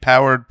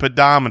battery-powered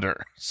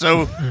pedometer.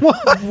 So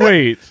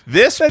Wait.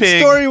 this That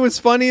pig, story was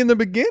funny in the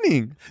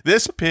beginning.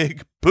 this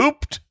pig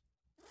pooped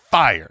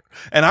fire.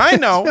 And I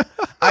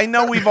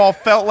know we've all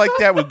felt like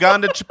that. We've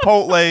gone to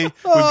Chipotle, we've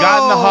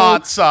gotten the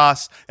hot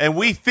sauce, and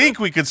we think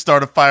we could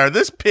start a fire.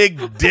 This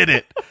pig did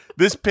it.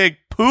 This pig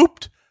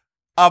pooped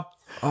a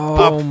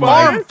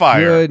farm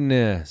fire.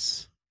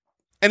 Goodness.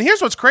 And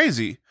here's what's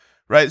crazy,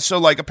 right? So,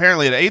 like,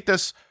 apparently it ate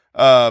this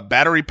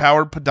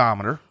battery-powered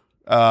pedometer,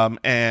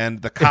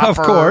 and the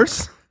copper. Of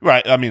course.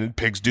 Right. I mean,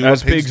 pigs do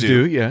As what pigs pigs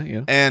do,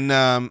 yeah. And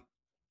I'm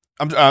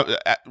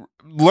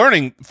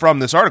learning from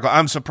this article,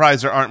 I'm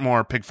surprised there aren't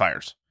more pig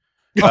fires.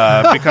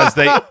 Because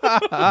they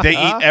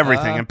eat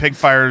everything, and pig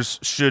fires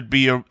should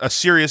be a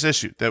serious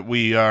issue that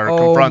we are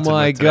confronted Oh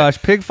my with today.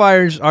 gosh, pig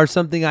fires are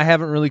something I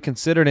haven't really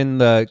considered in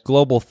the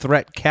global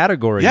threat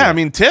category. Yeah, yet. I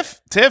mean,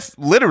 Tiff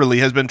literally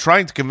has been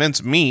trying to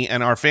convince me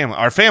and our family.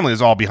 Our family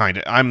is all behind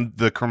it. I'm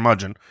the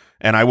curmudgeon,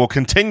 and I will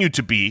continue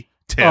to be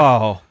Tiff.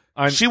 Oh,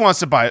 She wants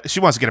to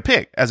get a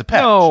pig as a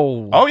pet.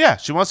 No. Oh yeah,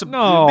 she wants to.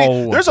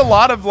 No. There's a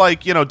lot of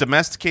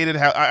domesticated.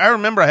 I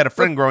remember I had a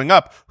friend growing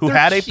up who They're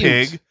had a cute.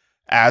 pig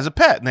as a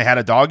pet, and they had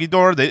a doggy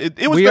door. It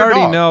was we their already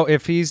dog. know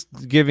if he's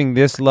giving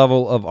this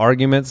level of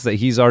arguments that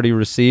he's already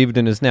received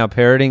and is now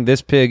parroting,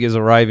 this pig is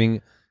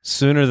arriving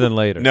sooner than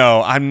later.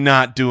 No, I'm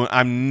not doing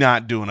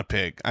a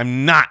pig.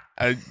 I'm not.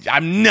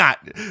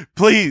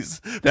 Please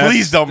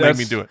don't make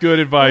me do it. Good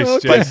advice,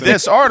 Okay. But Jason.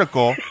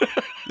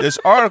 this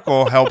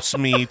article helps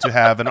me to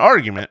have an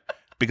argument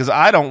because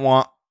I don't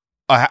want.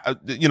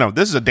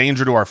 This is a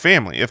danger to our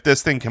family if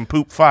this thing can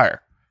poop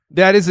fire.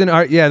 That is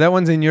that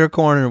one's in your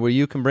corner where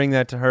you can bring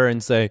that to her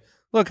and say,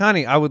 "Look,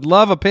 honey, I would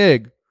love a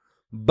pig,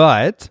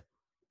 but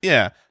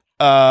Yeah.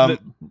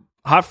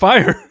 Hot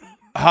fire.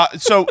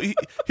 So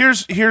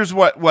here's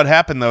what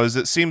happened though is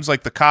it seems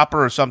like the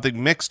copper or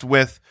something mixed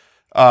with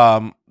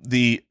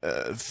the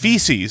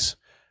feces.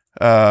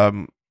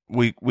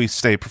 We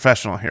stay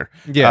professional here.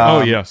 yeah,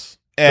 Oh, yes.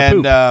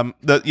 And poop.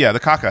 the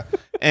caca,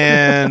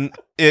 and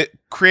it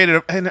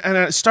created and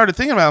I started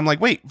thinking about it, I'm like,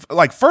 wait,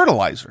 like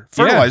fertilizer,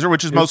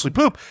 which is mostly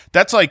poop.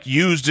 That's like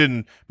used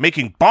in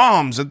making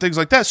bombs and things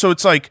like that. So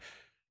it's like,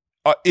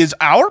 is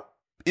our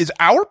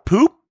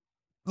poop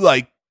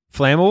like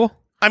flammable."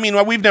 I mean,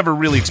 well, we've never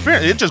really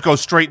experienced it. It just goes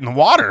straight in the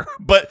water.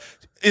 But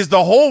is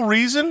the whole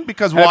reason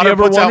because Have water you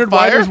ever puts out wondered why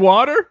fire? there's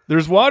water?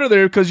 There's water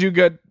there because you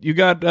got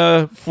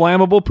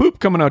flammable poop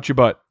coming out your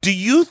butt. Do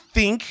you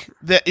think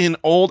that in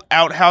old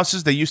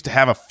outhouses they used to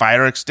have a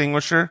fire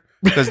extinguisher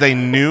because they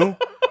knew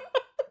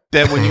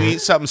that when you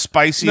eat something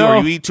spicy No.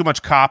 or you eat too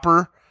much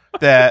copper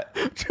that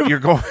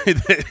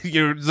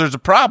there's a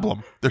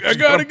problem? There's I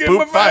gotta gonna get poop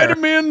my fire.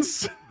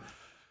 vitamins.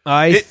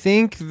 I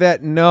think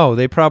that no,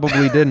 they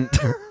probably didn't.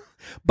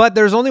 But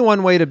there's only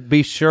one way to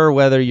be sure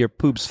whether your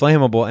poop's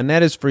flammable, and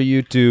that is for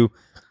you to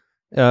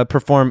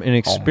perform an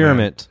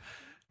experiment.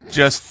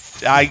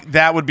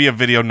 That would be a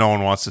video no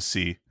one wants to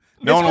see.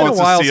 No It's one been wants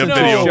a while to see a since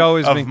video the show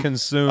has of, been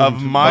consumed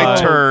of my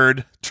by-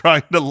 turd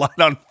trying to light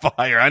on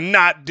fire. I'm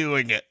not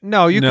doing it.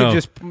 No, you No. could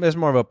just. It's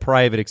more of a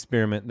private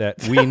experiment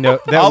that we know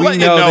I'll let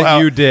you know that how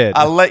you did.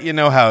 I'll let you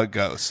know how it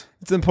goes.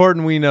 It's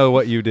important we know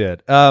what you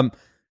did.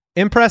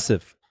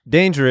 Impressive,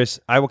 dangerous.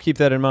 I will keep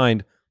that in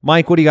mind.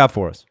 Mike, what do you got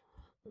for us?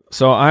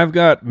 So I've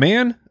got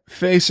man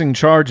facing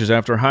charges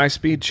after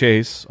high-speed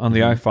chase on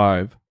the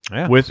I-5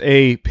 Yeah. with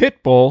a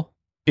pit bull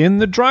in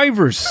the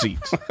driver's seat.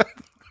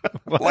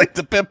 Like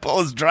the pit bull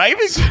is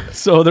driving.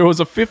 So there was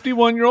a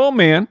 51-year-old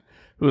man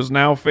who is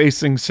now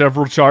facing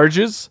several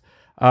charges.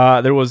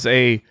 There was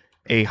a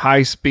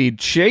high-speed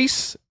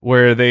chase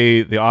where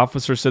the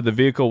officer said the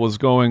vehicle was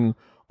going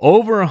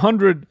over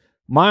 100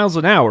 miles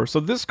an hour. So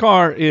this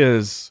car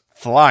is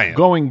Flying.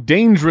 going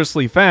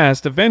dangerously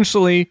fast.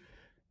 Eventually,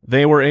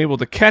 they were able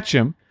to catch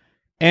him.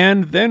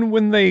 And then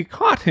when they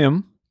caught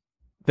him,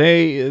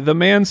 the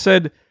man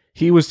said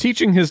he was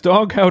teaching his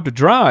dog how to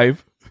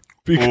drive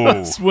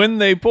because when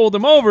they pulled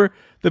him over,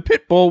 the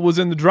pit bull was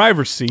in the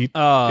driver's seat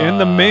and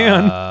the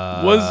man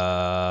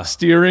was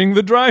steering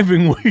the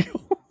driving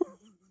wheel.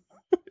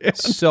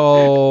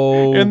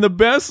 So And the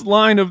best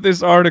line of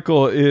this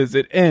article is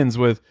it ends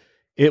with,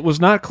 "It was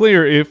not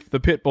clear if the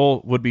pit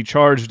bull would be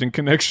charged in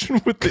connection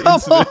with the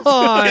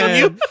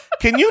incident."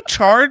 Can you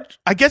charge?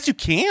 I guess you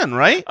can,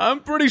 right? I'm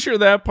pretty sure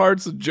that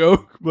part's a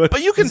joke, but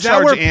But you can Is that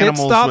where charge pit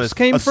animals stops with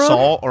came from?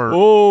 assault or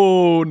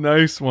oh,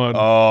 nice one.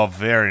 oh,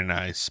 very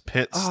nice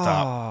pit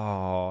stop.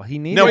 Oh, he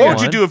needed Now, what would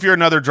you one. do if you're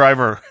another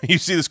driver? You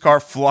see this car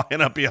flying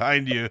up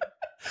behind you.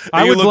 I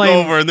And you would look blame-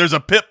 over and there's a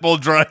pit bull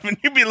driving.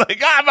 You'd be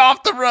like, I'm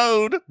off the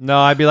road. No,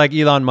 I'd be like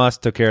Elon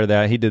Musk took care of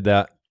that. He did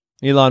that.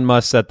 Elon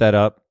Musk set that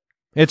up.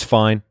 It's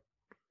fine.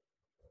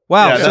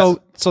 Wow. Yeah,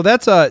 so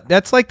that's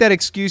like that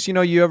excuse.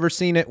 You ever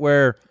seen it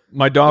where?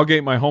 My dog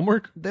ate my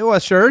homework. Well,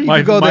 sure, you My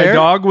could go there. My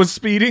dog was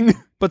speeding.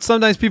 But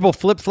sometimes people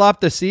flip-flop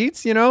the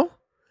seats,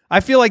 I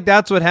feel like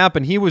that's what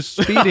happened. He was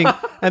speeding,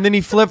 and then he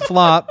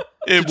flip-flopped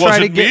It to try to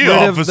wasn't get me,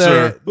 rid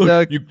officer. of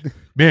the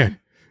Man,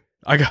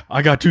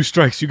 I got 2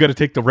 strikes. You got to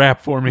take the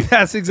rap for me.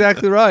 That's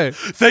exactly right.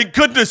 Thank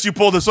goodness you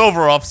pulled us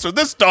over, officer.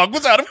 This dog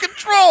was out of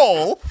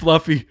control.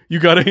 Fluffy, you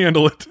got to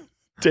handle it.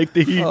 Take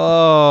the heat.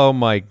 Oh,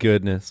 my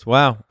goodness.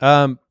 Wow.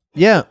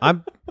 Yeah,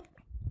 I'm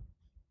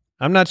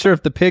not sure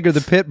if the pig or the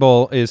pit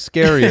bull is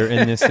scarier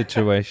in this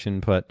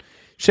situation, but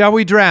shall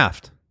we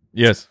draft?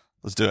 Yes.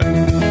 Let's do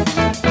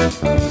it.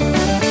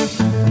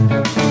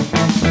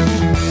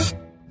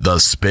 The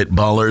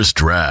Spitballers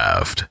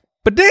Draft.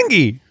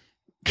 Badingy!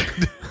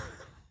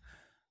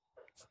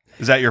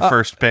 Is that your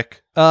first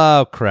pick?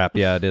 Oh, crap.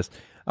 Yeah, it is.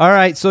 All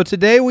right, so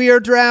today we are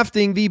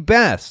drafting the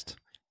best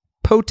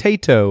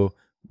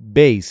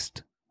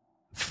potato-based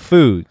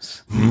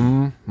foods.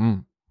 Mm-hmm.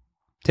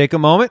 Take a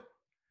moment.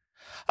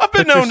 I've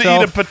been Put known to eat a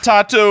yourself-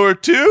 potato or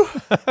two.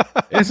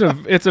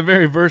 It's a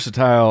very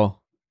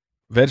versatile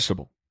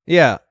vegetable.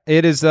 Yeah,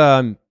 it is.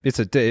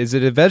 Is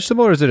it a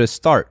vegetable or is it a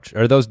starch?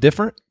 Are those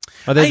different?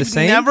 Are they the I've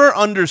same? never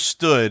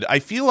understood. I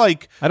feel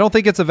like I don't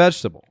think it's a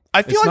vegetable.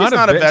 it's not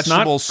a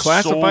vegetable. It's not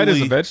classified as a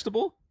solely-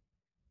 vegetable.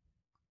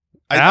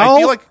 I Al?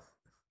 feel like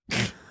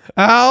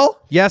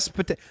Al? Yes,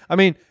 I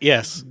mean,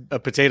 Yes, a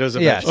potato's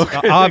a yes, vegetable.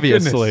 Okay, thank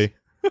obviously.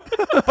 but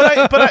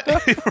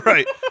I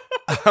right.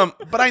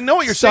 But I know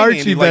what you're saying. Starchy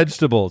Andy. Like,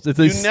 vegetables. It's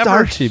a you never-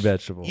 starchy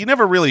vegetable. you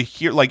never really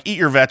hear eat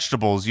your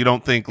vegetables. You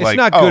don't think It's like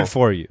not good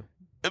for you.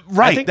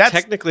 right. I think That's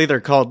technically they're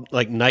called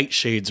like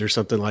nightshades or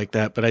something like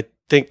that, but I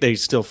think they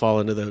still fall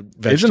into the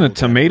vegetable. Isn't a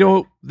tomato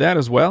category. that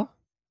as well?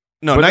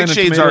 no But then a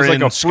nightshades tomato's are like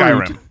in a fruit.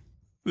 Skyrim.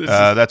 This is-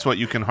 That's what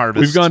you can harvest.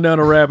 We've gone down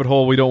a rabbit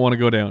hole we don't want to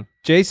go down.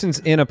 Jason's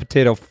in a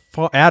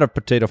at a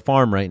potato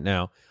farm right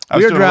now. I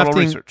We was are doing a little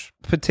drafting research.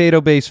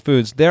 potato-based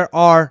foods. There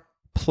are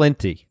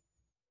plenty.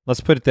 Let's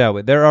put it that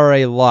way. There are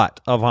a lot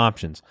of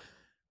options.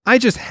 I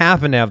just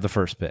happen to have the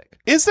first pick.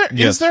 Is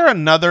Yes. there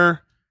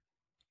another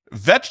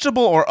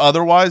vegetable or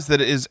otherwise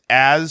that is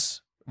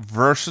as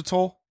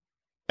versatile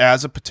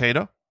as a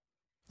potato?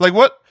 Like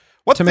what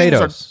things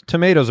are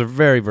Tomatoes are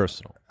very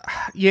versatile.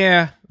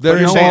 Yeah, They're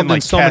you're saying, involved in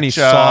like, so many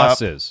ketchup.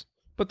 sauces.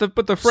 but the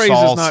phrase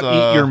is not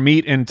Salsa. eat your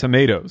meat and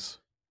tomatoes.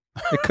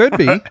 It could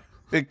be.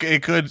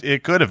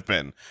 it could have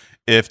been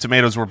if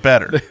tomatoes were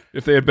better.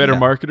 If they had better Yeah.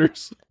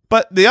 marketers.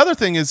 But the other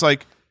thing is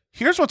like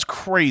here's what's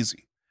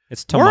crazy.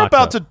 It's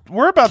tomato.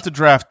 We're about to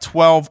draft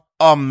 12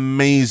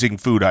 amazing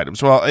food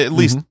items. Well, at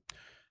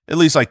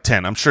least like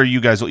 10. I'm sure you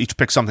guys will each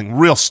pick something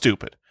real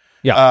stupid.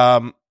 Yeah.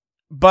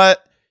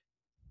 But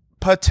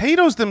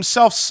potatoes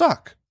themselves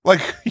suck.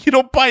 Like you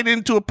don't bite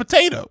into a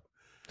potato.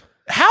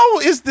 How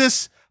is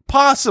this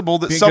possible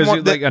that Because someone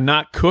you're like a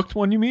not cooked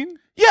one, you mean?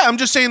 Yeah, I'm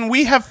just saying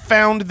we have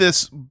found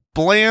this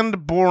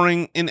bland,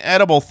 boring,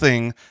 inedible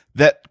thing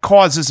that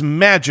causes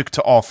magic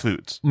to all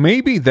foods.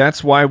 Maybe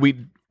that's why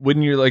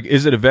when you're like,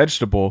 is it a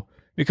vegetable?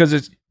 Because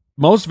it's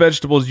most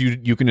vegetables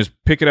you can just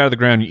pick it out of the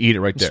ground and you eat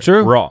it right there. It's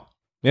true. Raw.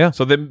 Yeah.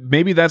 So then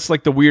maybe that's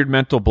like the weird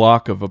mental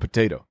block of a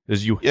potato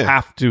is you Yeah.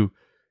 have to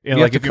You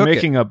like have if to you're cook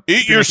making a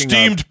Eat you're your making a-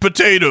 steamed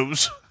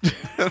potatoes.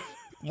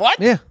 What?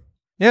 Yeah.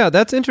 Yeah,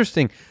 that's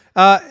interesting.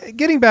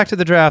 Getting back to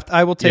the draft,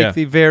 I will take Yeah.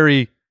 the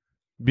very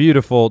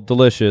beautiful,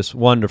 delicious,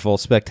 wonderful,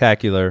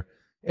 spectacular,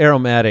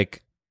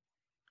 aromatic,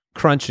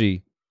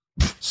 crunchy,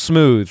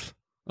 smooth,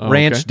 Oh,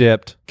 ranch okay.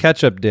 dipped,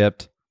 ketchup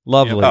dipped,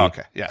 lovely Oh,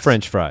 okay, yes.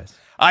 French fries.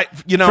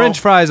 French. French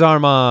fries are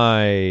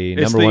my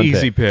It's number the one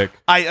easy pick. pick.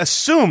 I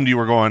assumed you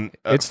were going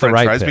It's the French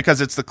right fries pick.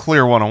 because it's the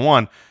clear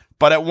 101.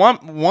 But at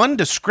one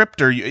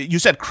descriptor, you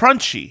said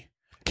crunchy.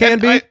 Can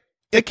And be.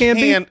 It can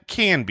be.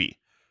 Can be.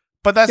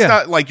 But that's Yeah.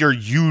 not like your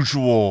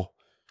usual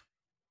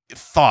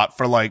thought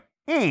for like,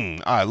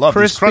 I love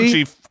Crispy?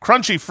 these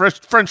crunchy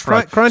French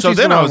fries. Crunchy's So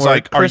then the I wrong was word.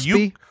 like,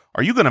 Crispy?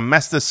 are you going to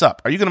mess this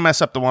up? Are you going to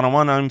mess up the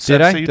 101?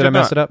 Did I? Did I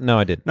mess it up? No,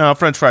 I didn't. No,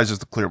 French fries is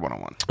the clear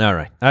 101. All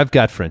right. I've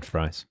got French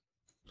fries.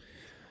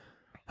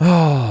 Oh.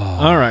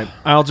 All right,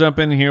 I'll jump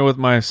in here with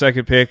my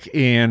second pick,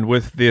 and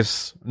with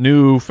this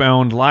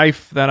newfound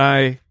life that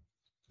I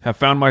have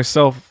found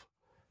myself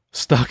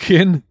stuck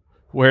in,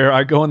 where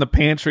I go in the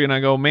pantry and I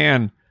go,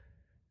 man,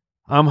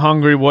 I'm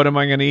hungry. What am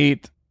I going to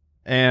eat?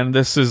 And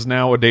this is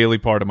now a daily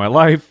part of my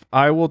life.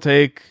 I will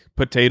take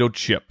potato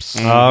chips.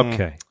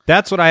 Okay.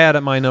 That's what I had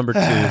at my number 2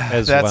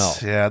 as well.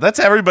 Yeah, that's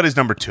everybody's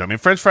number 2. I mean,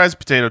 French fries,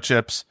 potato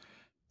chips.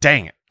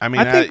 Dang it. I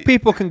mean, I think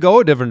people can go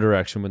a different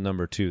direction with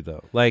number 2,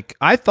 though. Like,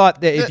 I thought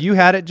that if you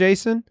had it,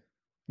 Jason,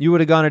 you would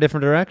have gone a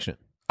different direction.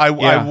 I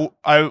was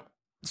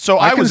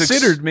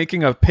considered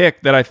making a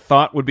pick that I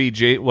thought would be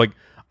like,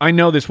 I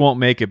know this won't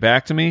make it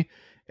back to me,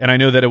 and I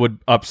know that it would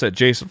upset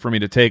Jason for me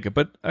to take it,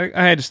 but I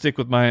had to stick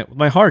with my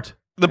heart.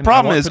 The And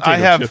problem want is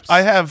potato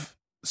chips.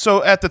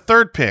 so at the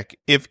third pick,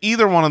 if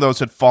either one of those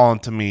had fallen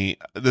to me,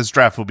 this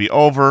draft would be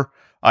over.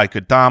 I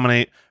could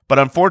dominate. But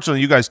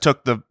unfortunately, you guys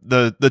took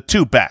the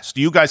two best.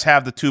 You guys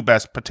have the two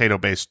best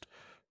potato-based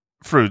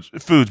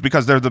foods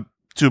because they're the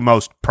two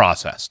most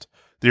processed.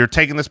 You're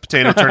taking this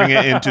potato, turning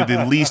it into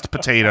the least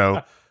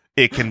potato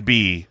it can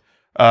be.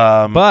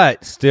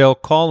 But still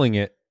calling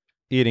it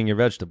eating your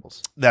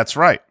vegetables. That's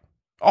right.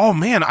 Oh,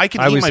 man, I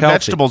can eat was my healthy.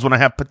 vegetables when I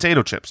have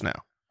potato chips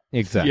now.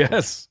 Exactly.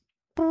 Yes.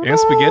 And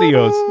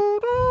SpaghettiOs.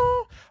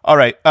 All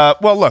right.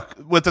 Well, look,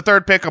 with the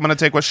third pick, I'm going to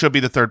take what should be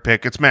the third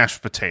pick. It's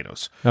mashed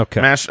potatoes. Okay.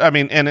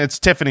 And it's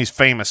Tiffany's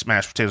famous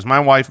mashed potatoes. My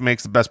wife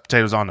makes the best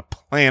potatoes on the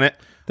planet.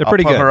 They're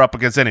pretty I'll put good. her up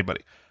against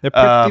anybody. They're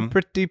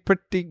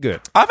pretty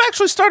good. I've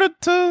actually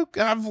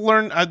I've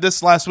learned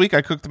this last week.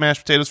 I cooked the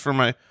mashed potatoes for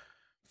my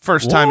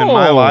first time in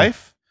my Whoa.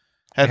 life.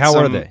 How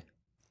are they?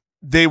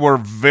 They were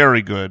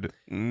very good.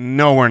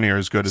 Nowhere near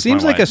as good as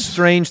Seems my like a wife's.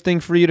 strange thing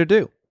for you to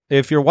do.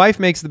 If your wife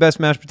makes the best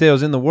mashed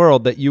potatoes in the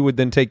world, that you would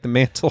then take the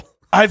mantle.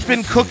 I've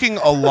been cooking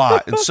a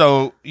lot, and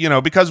so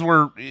because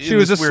we're She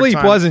was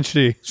asleep, wasn't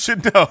she? She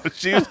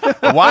was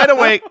wide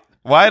awake.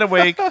 Wide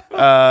awake.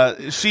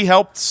 She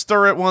helped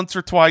stir it once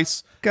or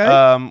twice. Okay.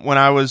 When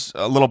I was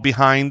a little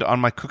behind on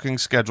my cooking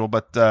schedule,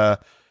 but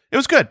it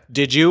was good.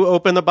 Did you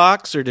open the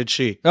box or did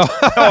she?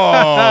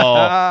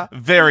 Oh,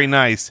 very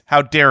nice.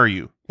 How dare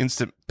you?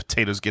 Instant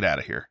potatoes, get out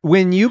of here.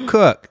 When you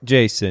cook,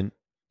 Jason,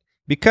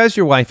 because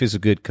your wife is a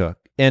good cook,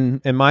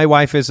 and my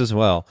wife is as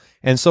well,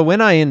 and so when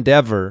I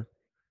endeavor,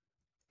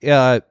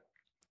 I'm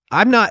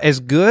not as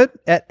good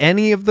at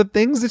any of the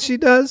things that she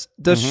does.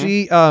 Does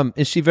she?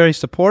 Is she very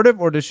supportive,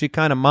 or does she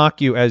kind of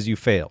mock you as you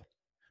fail?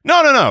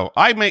 No.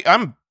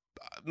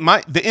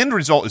 The end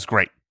result is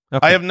great.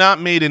 Okay. I have not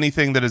made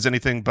anything that is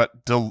anything but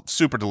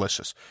super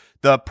delicious.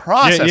 The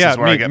process is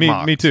where I get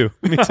mocked. Me too.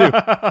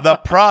 The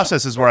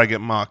process is where I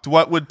get mocked.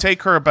 What would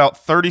take her about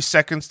 30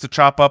 seconds to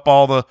chop up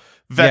all the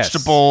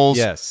vegetables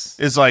Yes.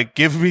 is like,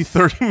 give me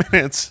 30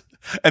 minutes,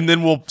 and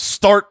then we'll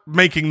start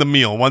making the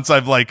meal once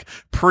I've like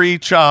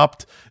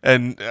pre-chopped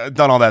and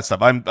done all that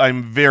stuff.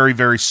 I'm very,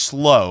 very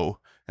slow,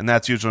 and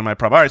that's usually my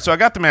problem. All right, so I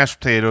got the mashed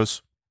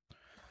potatoes.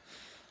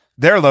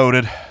 They're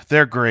loaded.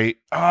 They're great.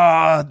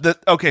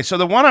 Okay, so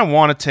the one I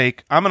want to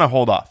take, I'm going to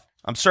hold off.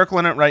 I'm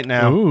circling it right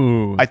now.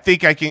 Ooh. I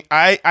think I can.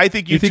 I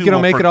think You think two it'll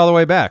will make it all the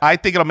way back? I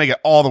think it'll make it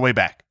all the way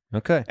back.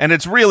 Okay. And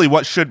it's really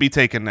what should be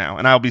taken now.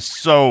 And I'll be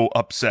so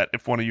upset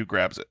if one of you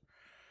grabs it.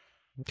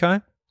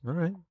 Okay. All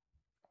right.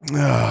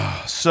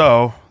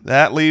 So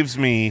that leaves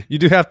me. You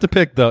do have to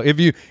pick though.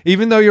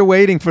 Even though you're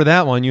waiting for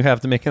that one, you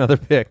have to make another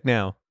pick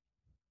now.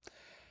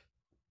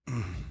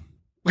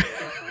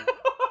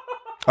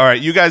 All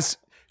right, you guys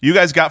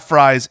got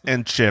fries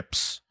and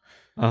chips.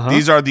 Uh-huh.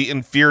 These are the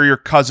inferior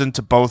cousin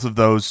to both of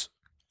those.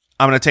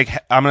 I'm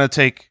gonna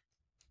take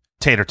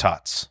tater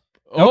tots.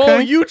 Oh,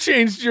 Okay. you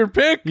changed your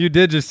pick. You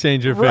did just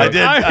change your pick. I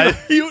did.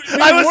 You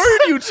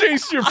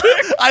changed your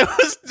pick. I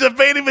was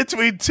debating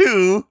between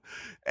two,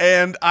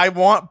 and I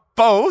want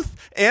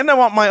both, and I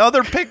want my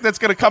other pick that's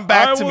going to come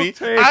back to will me.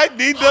 take I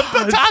need the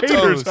Tater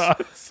potatoes.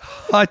 tots.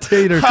 Hot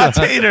tater Hot tots.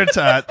 tater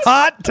tots.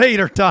 Hot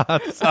tater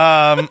tots.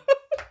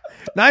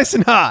 Nice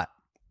and hot.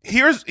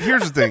 Here's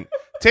the thing.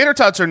 Tater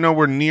tots are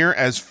nowhere near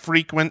as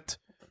frequent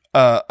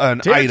an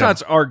Tater item.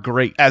 tots are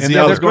great, As and the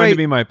that other- was going to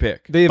Great. be my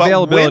pick. The But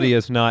availability when-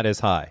 is not as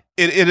high.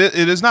 It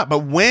is not. But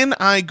when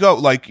I go,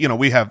 like,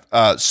 we have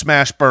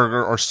Smash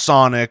Burger or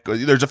Sonic.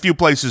 There's a few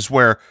places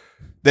where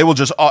they will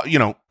just, do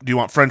you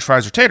want French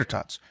fries or tater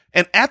tots?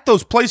 And at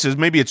those places,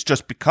 maybe it's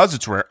just because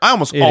it's rare. I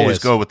almost It always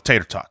is. go with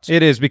tater tots,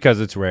 It is because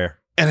it's rare.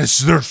 and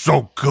they're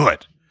so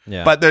good.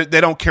 Yeah. But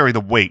they don't carry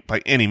the weight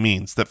by any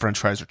means that French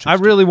fries or chips. I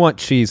do. really want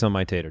cheese on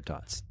my tater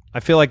tots. I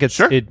feel like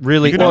Sure. it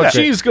really You can do Well, that.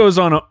 cheese goes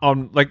on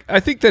like I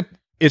think that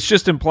it's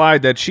just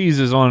implied that cheese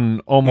is on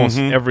almost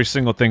every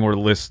single thing we're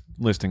listing.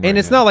 and right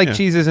it's now. not like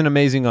cheese isn't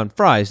amazing on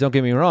fries. Don't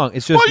get me wrong.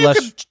 It's just Well, you less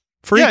could-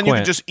 frequent. Yeah, and you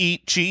can just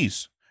eat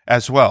cheese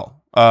as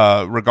well.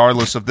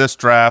 Regardless of this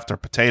draft or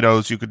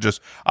potatoes, you could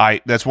just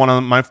that's one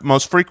of my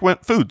most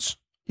frequent foods.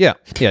 yeah.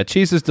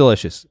 Cheese is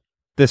delicious.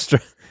 That's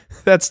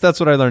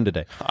what I learned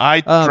today.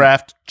 I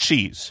draft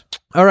cheese.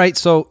 All right.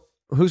 So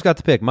who's got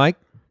the pick, Mike?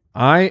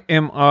 I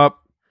am up.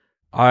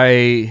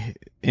 I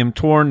am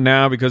torn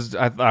now because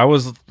I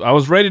was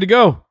ready to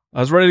go. I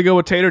was ready to go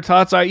with tater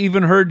tots. I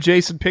even heard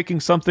Jason picking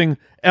something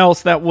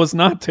else that was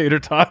not tater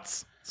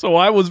tots, so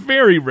I was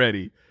very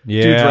ready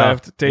to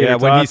draft tater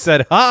tots. when he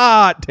said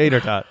hot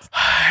tater tots.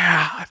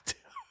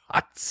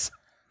 Tots.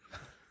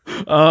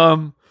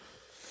 All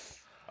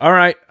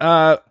right.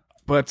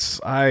 But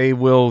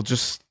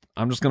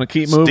I'm just gonna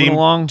keep moving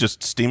along.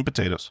 Just steamed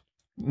potatoes.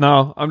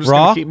 No, I'm just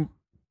Raw? gonna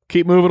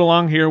keep moving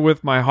along here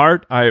with my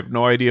heart. I have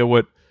no idea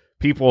what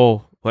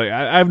people like.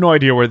 I have no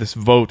idea where this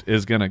vote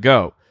is gonna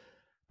go,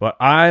 but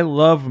I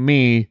love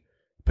me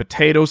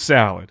potato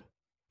salad.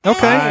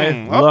 Okay.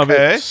 I love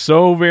okay. it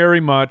so very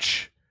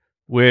much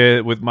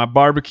with my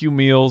barbecue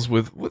meals,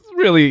 with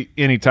really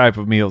any type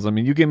of meals. I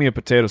mean, you give me a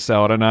potato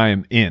salad and I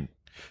am in.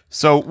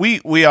 So we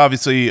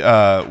obviously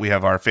we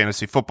have our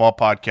fantasy football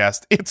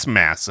podcast. It's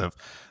massive.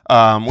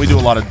 We do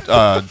a lot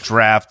of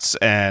drafts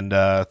and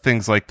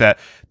things like that.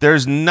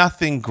 There's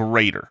nothing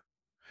greater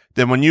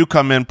than when you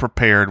come in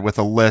prepared with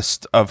a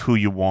list of who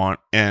you want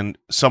and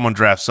someone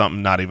drafts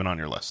something not even on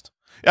your list.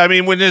 I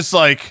mean, when it's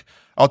like,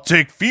 I'll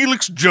take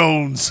Felix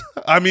Jones.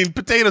 I mean,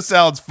 potato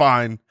salad's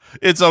fine.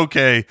 It's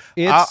okay.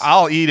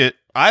 I'll eat it.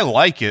 I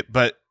like it,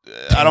 but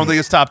I don't think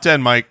it's top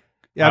 10, Mike.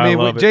 Yeah, I mean,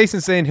 love it. Jason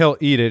saying he'll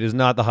eat it is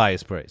not the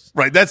highest praise.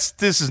 Right. This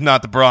is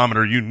not the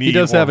barometer you need. He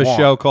does or have a want.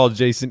 show called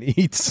Jason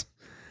Eats.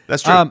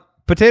 That's true.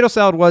 Potato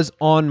salad was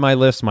on my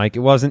list, Mike. It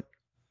wasn't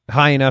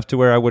high enough to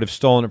where I would have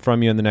stolen it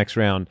from you in the next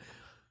round.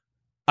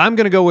 I'm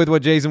going to go with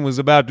what Jason was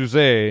about to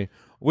say,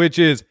 which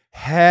is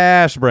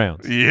hash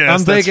browns. Yes,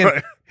 I'm that's taking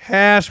right.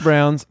 hash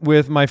browns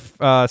with my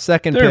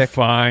second They're pick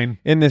fine.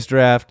 in this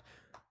draft.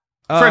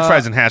 French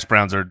fries and hash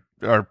browns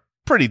are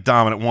pretty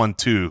dominant 1-2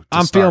 to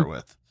I'm start feeling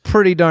with.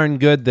 pretty darn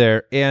good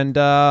there. And,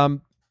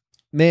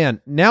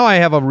 man, now I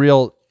have a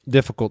real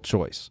difficult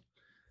choice.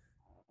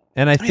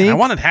 And I Man, think I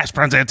wanted hash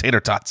browns and tater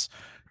tots.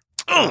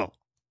 Ugh.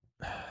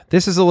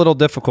 this is a little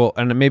difficult,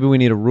 and maybe we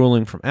need a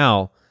ruling from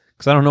Al,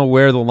 because I don't know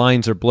where the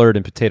lines are blurred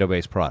in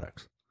potato-based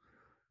products.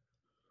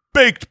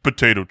 Baked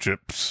potato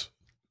chips.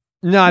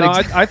 Not No,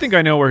 ex- I think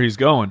I know where he's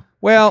going.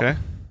 well, Okay.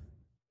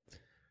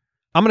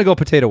 I'm going to go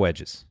potato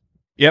wedges.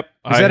 Yep.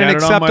 Is that an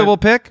acceptable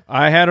pick?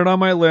 I had it on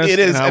my list. It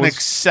is and I an was-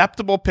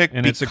 acceptable pick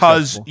and it's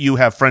because acceptable. you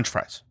have French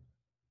fries.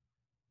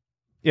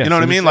 yes, you know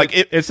what I and mean? it's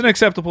Like, it's an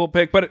acceptable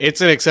pick, but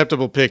It's an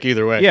acceptable pick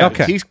either way. yeah,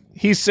 Okay.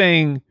 he's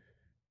saying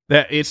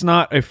that it's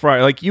not a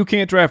fry. Like you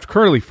can't draft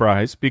curly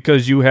fries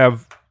because you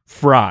have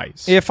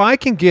fries. If I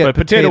can get but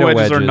potato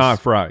wedges are not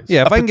fries.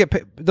 Yeah, if I can get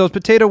those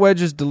potato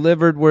wedges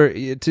delivered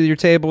to your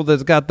table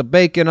that's got the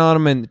bacon on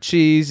them and the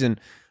cheese, and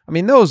I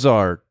mean, those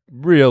are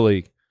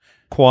really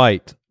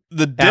quite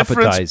The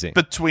difference appetizing.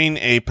 between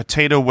a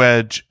potato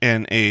wedge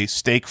and a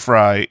steak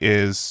fry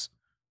is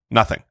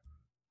nothing.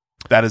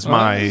 That is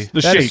my...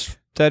 the that shape. is-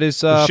 that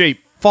is The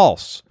shape.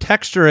 false.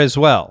 Texture as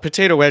well.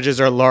 Potato wedges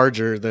are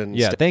larger than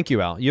Yeah, thank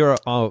you, Al. You're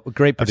a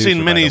great I've producer.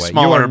 seen many by the way.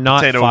 smaller you are not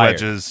potato fired.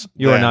 wedges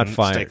You are than not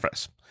fired. steak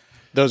fries.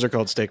 Those are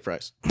called steak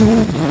fries.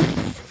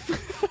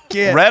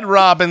 Red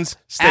Robin's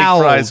steak Ow.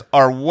 fries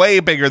are way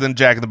bigger than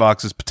Jack in the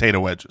Box's potato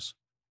wedges.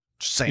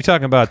 Just saying. You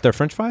talking about their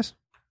French fries?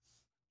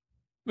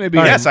 Maybe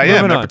All right, Yes, I am.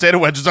 moving Their on. potato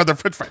wedges are their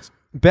French fries.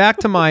 Back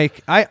to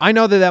Mike. I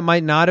know that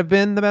might not have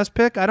been the best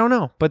pick. I don't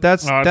know, but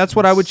that's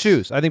what I would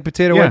choose. I think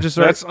potato wedges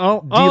are that's all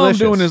I'm delicious.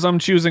 doing is I'm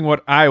choosing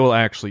what I will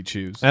actually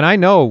choose. And I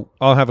know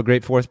I'll have a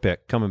great fourth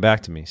pick coming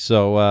back to me.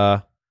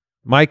 So,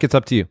 Mike, it's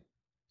up to you.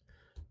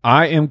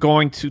 I am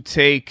going to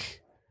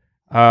take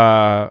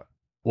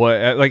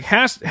like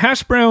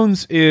hash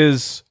browns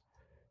is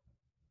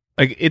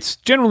like it's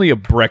generally a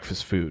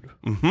breakfast food.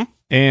 Mm-hmm.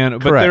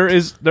 But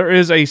Correct. there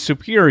is a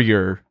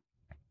superior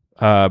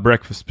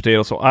breakfast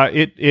potato. So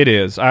it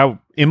is.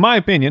 In my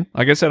opinion,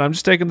 like I said, I'm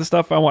just taking the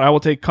stuff I want. I will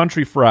take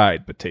country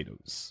fried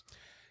potatoes.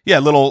 Yeah,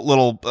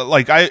 little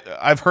like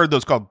I've heard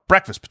those called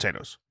breakfast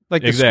potatoes.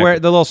 Like Exactly.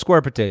 the little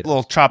square potato.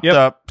 Little chopped Yep.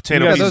 up You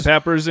potato got pieces. some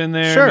peppers in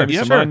there, Sure, maybe yeah,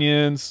 some sure.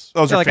 onions.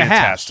 Those Yeah, are like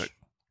fantastic.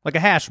 like a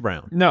hash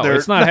brown. No, They're-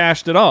 it's not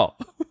hashed at all.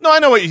 No, I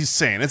know what he's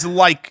saying. It's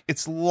like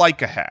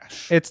a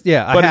hash. It's a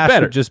But it's hash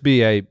better. would just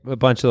be a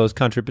bunch of those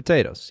country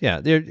potatoes.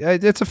 Yeah,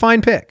 it's a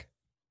fine pick.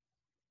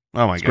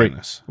 Oh my great.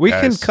 goodness. We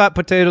Guys. can cut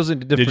potatoes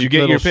into different. Did you get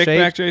little your pick shapes.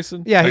 back,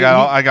 Jason? Yeah,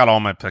 I got all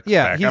my picks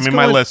Yeah, back. I he's mean,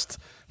 my going- list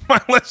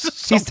is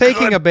so he's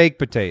taking good. a baked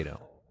potato.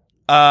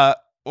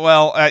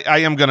 Well, I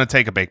am going to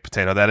take a baked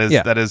potato.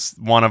 That is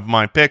one of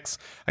my picks.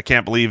 I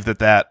can't believe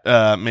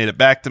that made it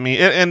back to me.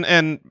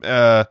 And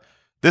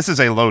this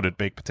is a loaded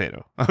baked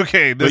potato.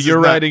 Okay, this But you're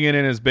is not- writing it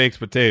in as baked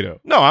potato.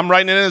 No, I'm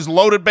writing it as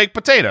loaded baked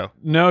potato.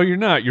 No, you're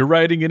not. You're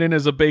writing it in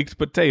as a baked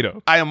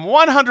potato. I am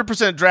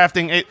 100%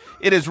 drafting it.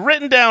 It is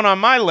written down on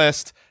my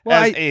list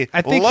Well, as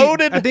I think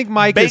loaded. I think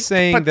Mike baked is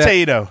saying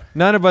potato. that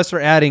none of us are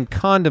adding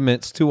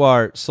condiments to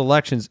our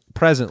selections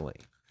presently.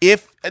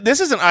 If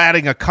this isn't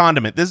adding a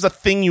condiment, this is a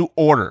thing you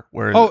order.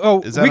 Where is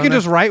that we on can there?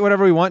 just write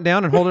whatever we want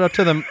down and hold it up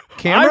to the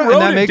camera. I and wrote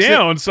that it makes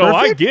down, so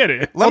I perfect? get it.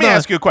 Let me Hold on.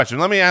 ask you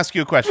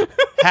a question.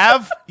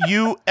 Have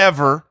you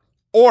ever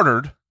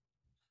ordered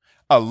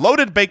a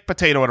loaded baked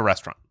potato at a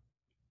restaurant?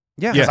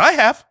 Yeah, Yes, I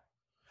have.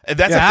 And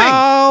that's a thing.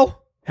 Oh,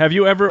 Have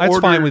you ever that's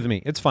ordered? fine with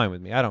me. It's fine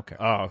with me. I don't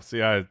care. Oh,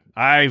 see, I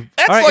That's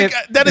All right, like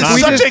if- that is if we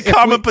such just- a if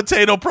common we-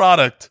 potato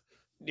product.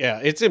 Yeah,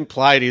 it's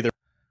implied either.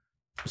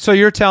 So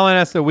you're telling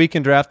us that we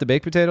can draft a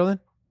baked potato then?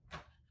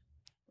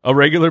 a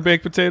regular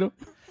baked potato.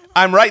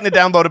 I'm writing it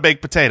down, loaded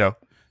baked potato.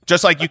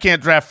 Just like you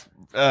can't draft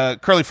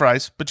curly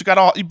fries, but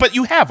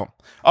you have them.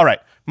 All right.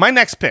 My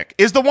next pick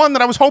is the one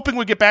that I was hoping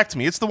would get back to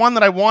me. It's the one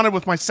that I wanted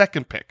with my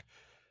second pick.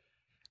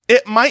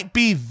 It might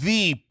be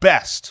the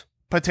best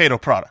potato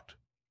product,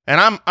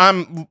 and I'm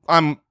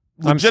I'm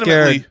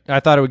legitimately. scared. I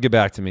thought it would get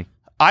back to me.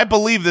 I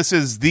believe this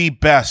is the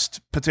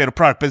best potato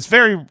product, but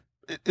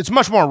it's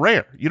much more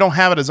rare. You don't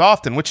have it as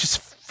often, which is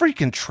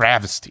freaking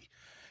travesty.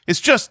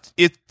 It's just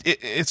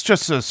it's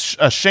just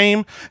a shame.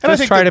 And I Just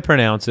think try to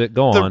pronounce it.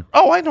 Go on.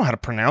 Oh, I know how to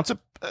pronounce it.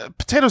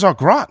 Potatoes au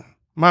gratin,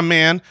 my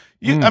man.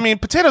 I mean,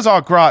 potatoes au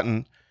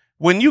gratin.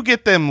 When you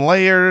get them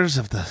layers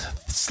of the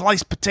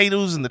sliced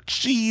potatoes and the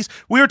cheese,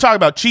 we were talking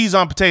about cheese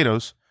on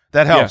potatoes.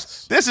 That helps.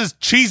 Yes. This is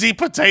cheesy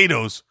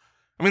potatoes.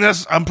 I mean,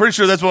 I'm pretty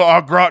sure that's what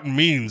au gratin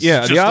means.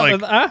 Yeah, Just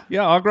like,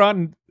 au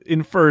gratin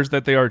infers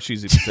that they are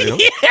cheesy potatoes.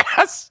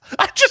 yes,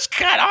 I just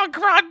got au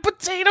gratin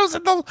potatoes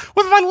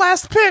with my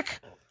last pick.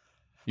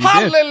 You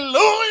did.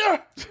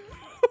 Hallelujah!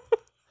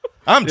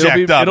 I'm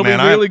jacked up, it'll man.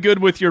 be really good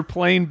with your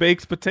plain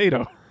baked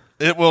potato.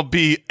 It will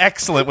be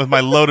excellent with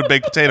my loaded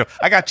baked potato.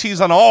 I got cheese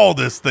on all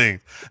this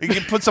thing. You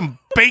can put some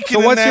bacon So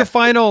in what's there. your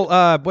final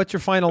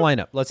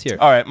lineup? Let's hear it.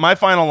 All right, my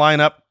final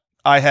lineup,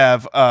 I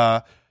have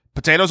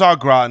potatoes au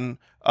gratin,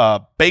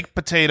 baked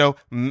potato,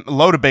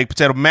 loaded baked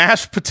potato,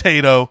 mashed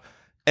potato,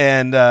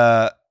 and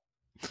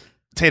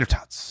tater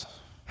tots.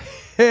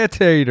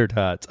 Tater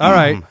tots. All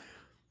right.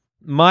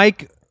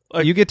 Mike,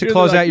 you get to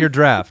close out your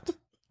draft.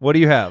 What do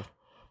you have?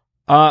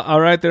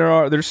 All right,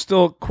 there's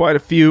still quite a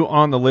few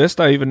on the list.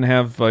 I even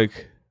have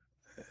like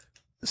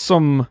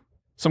some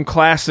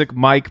classic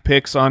Mike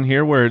picks on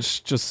here where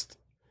it's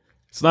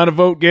not a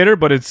vote getter,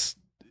 but it's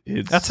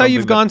That's how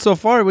you've gone so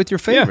far with your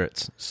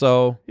favorites.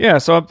 So yeah.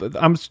 So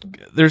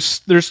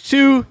there's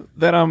two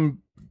that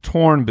I'm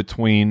torn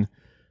between.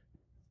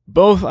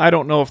 Both I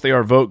don't know if they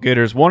are vote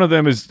getters. One of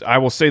them is I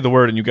will say the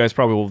word, and you guys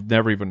probably will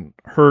never even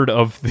heard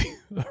of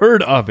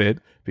it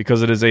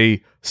because it is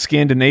a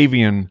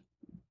Scandinavian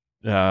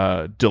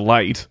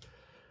delight.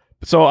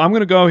 So I'm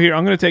going to go here.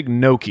 I'm going to take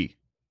gnocchi.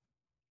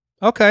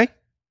 okay,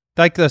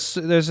 like there's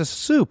a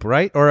soup,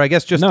 right? Or I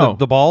guess just No.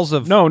 the balls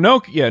of No,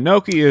 gnocchi. Yeah,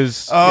 gnocchi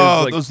is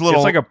like, those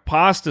little- It's like a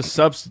pasta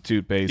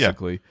substitute,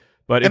 basically.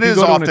 But if It you is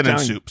go to an often in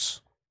Italian,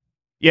 soups.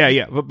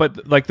 Yeah.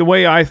 But like the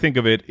way I think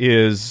of it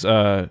is,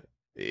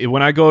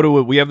 when I go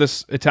to we have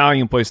this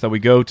Italian place that we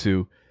go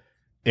to,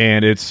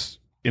 and it's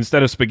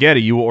instead of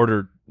spaghetti, you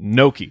order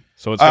gnocchi.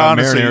 So it's got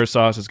Honestly- marinara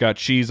sauce, it's got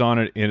cheese on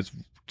it, and it's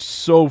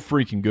so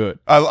freaking good.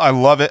 I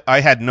love it.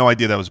 I had no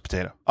idea that was a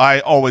potato. I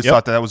always Yep.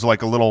 thought that was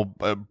like a little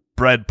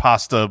bread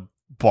pasta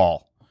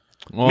ball.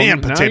 Well, Man,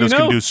 now potatoes you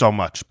know. can do so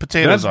much.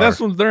 Potatoes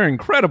They're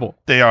incredible.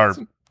 they are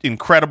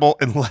incredible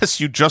unless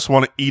you just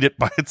want to eat it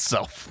by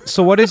itself.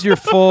 So what is your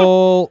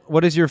full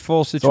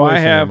situation? So I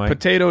have Mike?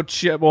 potato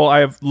chip. Well, I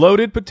have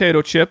loaded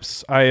potato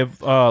chips. I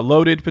have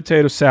loaded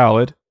potato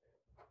salad,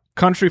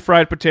 country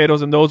fried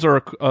potatoes, and those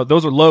are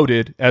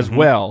loaded as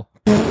well.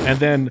 And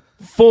then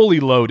fully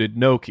loaded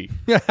gnocchi.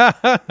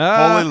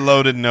 Fully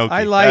loaded gnocchi.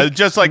 I like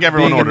just like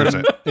everyone being orders in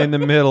it. the, in the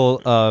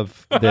middle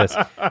of this.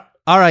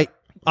 All right,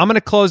 I'm going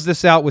to close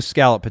this out with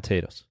scallop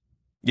potatoes.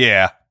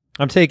 Yeah.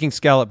 I'm taking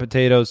scallop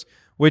potatoes,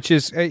 which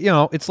is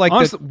it's like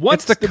Honestly, it's the what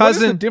is the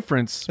cousin,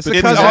 difference? It's the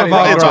between cousin that of and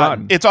au au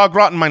gratin. It's au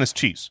gratin minus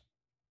cheese.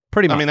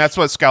 pretty much. I mean, that's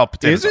what scalloped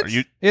potatoes Is it? are.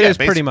 It Yeah, is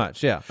pretty basically.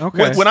 much, yeah.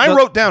 Okay. When I So-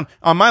 wrote down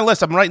on my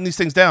list, I'm writing these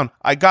things down.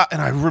 I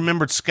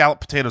remembered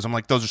scalloped potatoes. I'm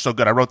like, those are so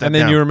good. I wrote that And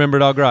then down. you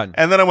remembered au gratin.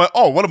 And then I went,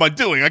 oh, what am I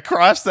doing? I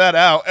crossed that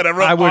out and I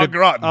wrote au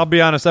gratin. I'll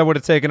be honest, I would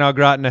have taken au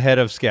gratin ahead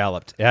of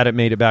scalloped had it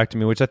made it back to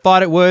me, which I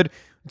thought it would.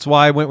 That's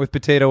why I went with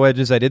potato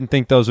wedges. I didn't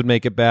think those would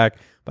make it back,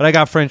 but I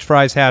got French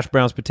fries, hash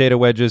browns, potato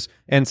wedges,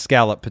 and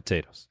scalloped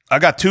potatoes. I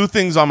got two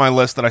things on my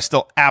list that I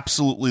still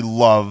absolutely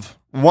love.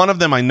 One of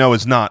them I know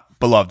is not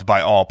beloved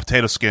by all.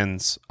 Potato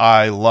skins.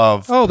 I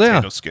love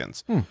potato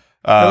skins. Yeah,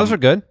 those are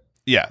good.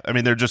 Yeah, I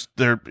mean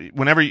they're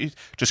whenever you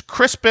just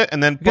crisp it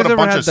and then You guys put a ever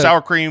bunch had of the-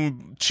 sour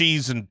cream,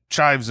 cheese, and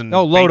chives and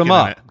Oh, load bacon them in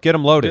up. it. Get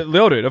them loaded.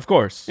 Loaded, of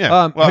course. Yeah.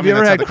 Well, I have you mean,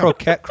 ever that's had how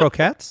they come.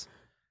 croquettes?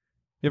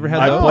 You ever had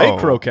I those? played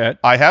croquette.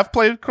 I have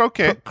played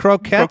croquet.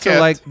 Croquettes are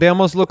like they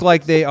almost look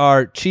like they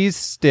are cheese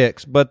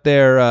sticks, but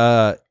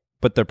they're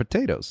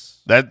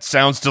potatoes. That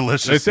sounds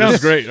delicious. It sounds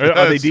great.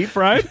 Are they deep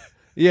fried?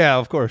 Yeah,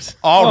 of course.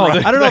 All Oh,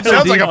 right. I don't know if That they're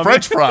sounds like deep- a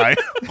French fry.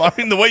 I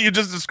mean, the way you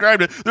just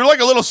described it, they're like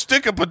a little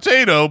stick of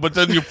potato, but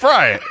then you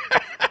fry it.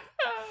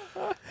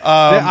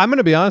 I'm going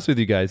to be honest with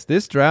you guys.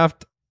 This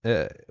draft,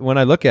 when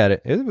I look at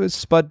it, it was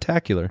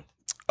spudtacular.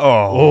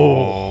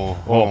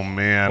 Oh,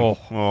 man. Oh.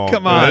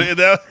 Come on.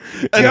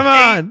 Come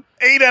on.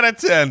 8 out of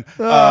 10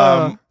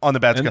 on the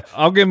bad And scale.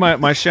 I'll give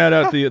my shout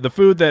out the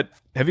food that.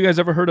 Have you guys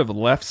ever heard of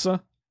lefse?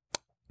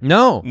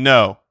 No.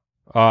 No.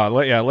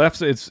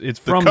 Lefse. It's The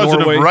from cousin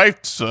Norway. of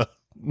Reitze.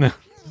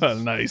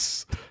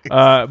 Nice.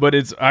 But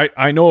it's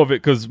I know of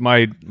it because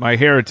my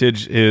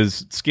heritage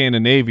is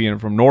Scandinavian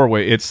from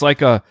Norway. It's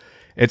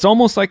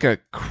almost like a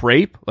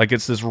crepe. Like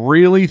it's this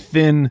really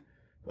thin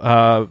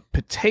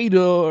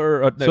potato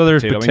or So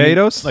there's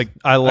potatoes?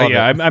 I love it.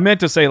 I meant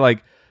to say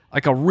like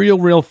a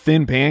real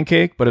thin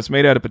pancake, but it's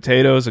made out of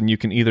potatoes, and you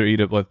can either eat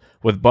it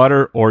with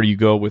butter or you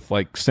go with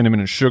like cinnamon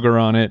and sugar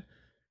on it.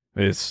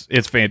 It's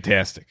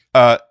fantastic.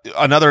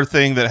 Another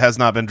thing that has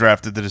not been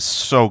drafted that is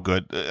so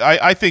good.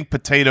 I think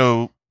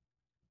potato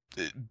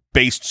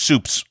based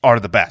soups are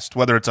the best,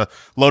 whether it's a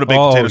loaded baked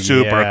potato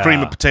soup or a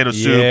cream of potato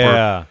soup or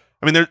Yeah.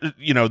 I mean,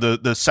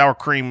 the sour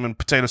cream and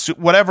potato soup,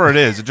 whatever it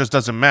is, it just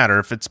doesn't matter.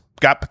 If it's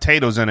got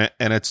potatoes in it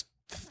and it's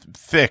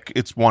thick,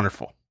 it's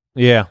wonderful.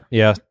 Yeah.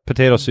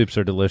 Potato soups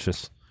are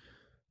delicious.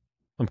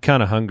 I'm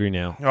kind of hungry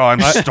now. Oh, I'm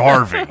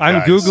starving. I'm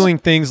guys. Googling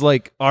things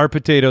like, are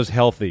potatoes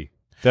healthy?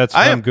 That's what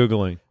I I'm am-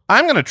 Googling.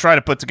 I'm going to try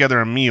to put together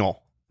a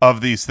meal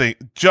of these things,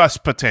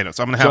 just potatoes.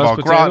 I'm going to have Just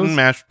au gratin, potatoes?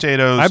 mashed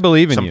potatoes. I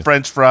believe in some you.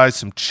 French fries,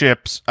 some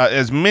chips,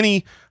 as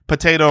many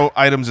potato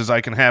items as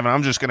I can have, and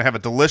I'm just going to have a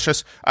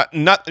delicious.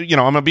 I'm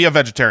going to be a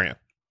vegetarian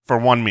for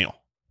one meal.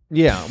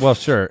 Yeah, well,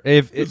 sure.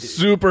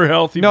 Super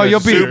healthy. No,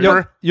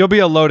 vegetarian. you'll be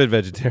a loaded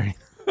vegetarian.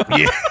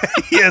 Yeah,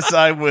 yes,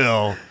 I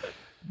will.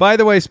 By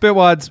the way,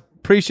 Spitwads,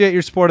 appreciate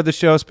your support of the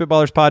show.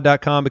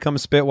 SpitballersPod.com. Become a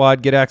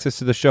Spitwad. Get access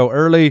to the show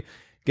early.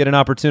 Get an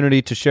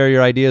opportunity to share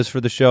your ideas for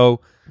the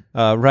show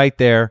right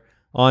there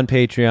on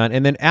Patreon.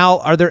 And then, Al,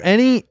 are there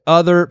any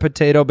other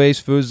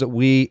potato-based foods that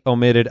we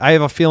omitted? I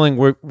have a feeling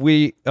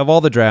we of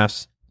all the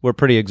drafts, we're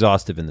pretty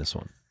exhaustive in this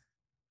one.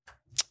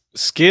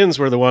 Skins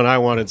were the one I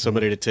wanted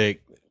somebody to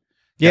take.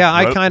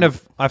 Yeah, Yeah,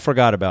 I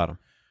forgot about them.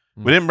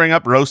 We didn't bring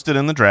up roasted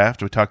in the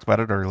draft. We talked about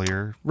it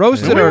earlier.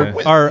 Roasted Yeah.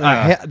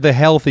 are the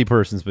healthy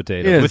person's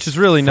potatoes, It's which is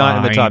really not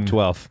in the top fine.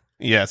 12.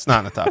 Yeah, it's not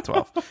in the top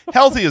 12.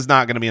 Healthy is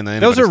not going to be in the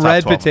Those are anybody's top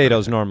red 12.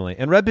 potatoes normally,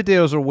 and red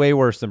potatoes are way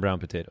worse than brown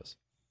potatoes.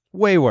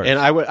 Way worse. And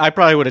I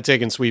probably would have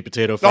taken sweet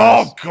potato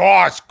fries. Oh,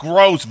 gosh.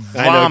 Gross.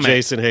 I know Vomit.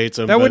 Jason hates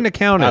them. that but wouldn't have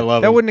counted. I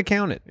love that them. wouldn't have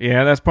counted.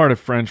 Yeah, that's part of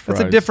French fries.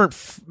 That's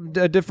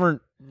a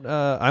different.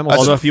 I almost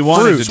Although if you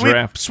wanted to Sweet,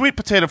 draft, sweet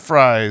potato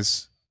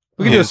fries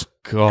we could do is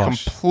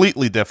gosh,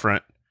 completely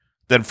different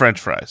than French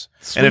fries.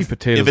 Sweet and if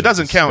potatoes it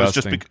doesn't are count, it's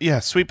just disgusting.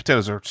 because sweet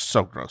potatoes are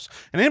so gross.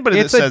 And anybody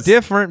it's that a says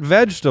different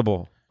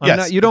vegetable.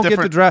 Yes, You don't get the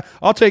different- draft.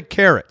 I'll take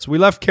carrots. We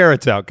left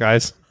carrots out,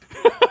 guys.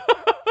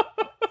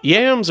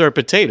 Yams are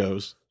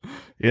potatoes.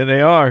 yeah,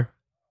 they are.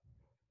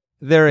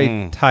 They're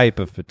a type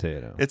of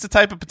potato. it's a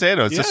type of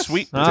potato, it's Yes. a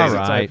sweet All potato.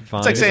 right, It's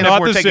fine. like saying it's if not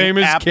we're the taking same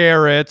as app-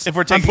 carrots. If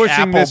we're I'm taking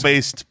pushing this-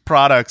 apple-based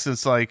products,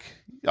 it's like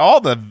all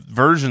the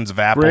versions of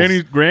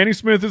apples. Granny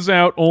Smith is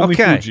out. Only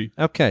Okay. Fuji.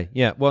 Okay.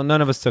 Yeah. Well,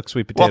 none of us took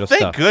sweet potato Well, thank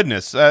stuff.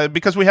 goodness,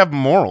 because we have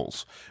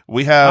morals.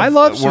 We have. I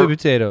love we're- sweet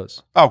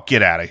potatoes. Oh,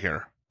 get out of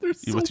here!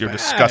 so With your bad.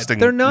 disgusting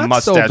They're not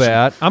mustache so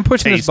bad. I'm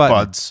pushing this taste button.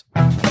 buds.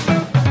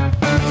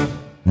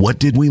 What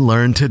did we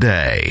learn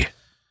today?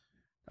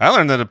 I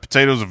learned that a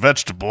potato is a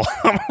vegetable.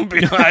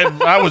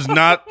 I was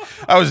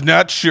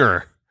not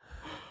sure.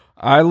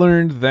 I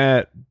learned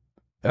that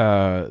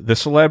the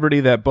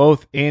celebrity that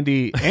both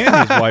Andy and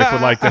his wife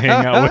would like to hang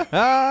out with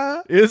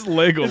is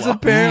Legolas. It's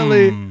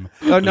apparently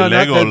oh, no, not the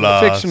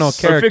Legolas. fictional a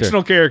character.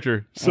 fictional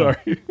character.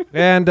 Sorry.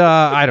 And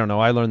I don't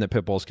know. I learned that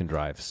pit bulls can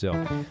drive. So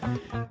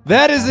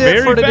that is it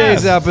Very for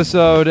today's fast.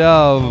 episode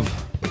of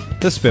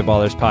the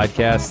Spitballers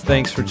Podcast.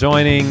 Thanks for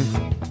joining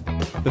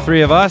the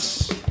three of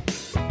us.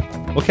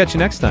 We'll catch you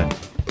next time.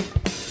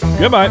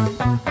 Goodbye.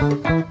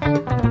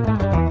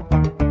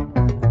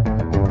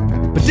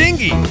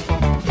 Badingy!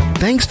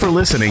 Thanks for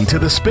listening to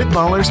the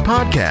Spitballers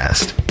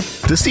Podcast.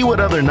 To see what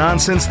other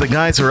nonsense the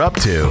guys are up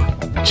to,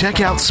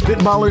 check out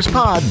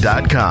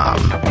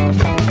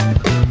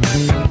SpitballersPod.com.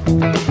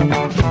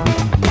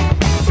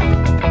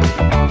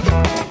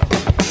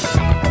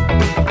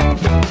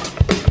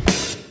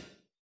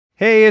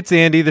 Hey, it's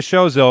Andy. The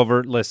show's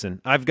over.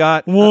 Listen, I've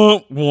got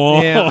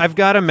yeah, I've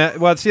got a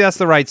well. See, that's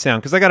the right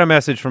sound because I got a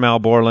message from Al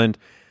Borland.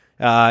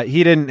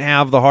 He didn't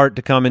have the heart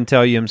to come and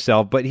tell you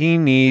himself, but he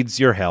needs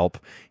your help.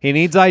 He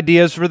needs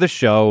ideas for the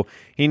show.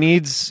 He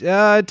needs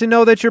to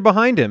know that you're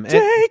behind him.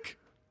 Take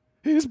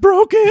his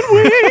broken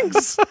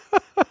wings.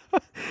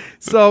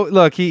 So,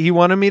 look, he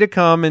wanted me to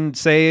come and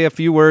say a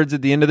few words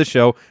at the end of the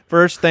show.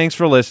 First, thanks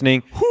for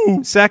listening.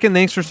 Second,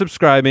 thanks for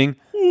subscribing.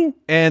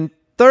 And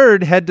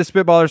third, head to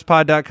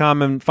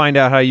SpitballersPod.com and find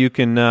out how you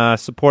can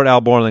support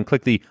Al Borland.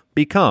 Click the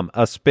Become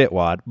a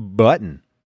Spitwad button.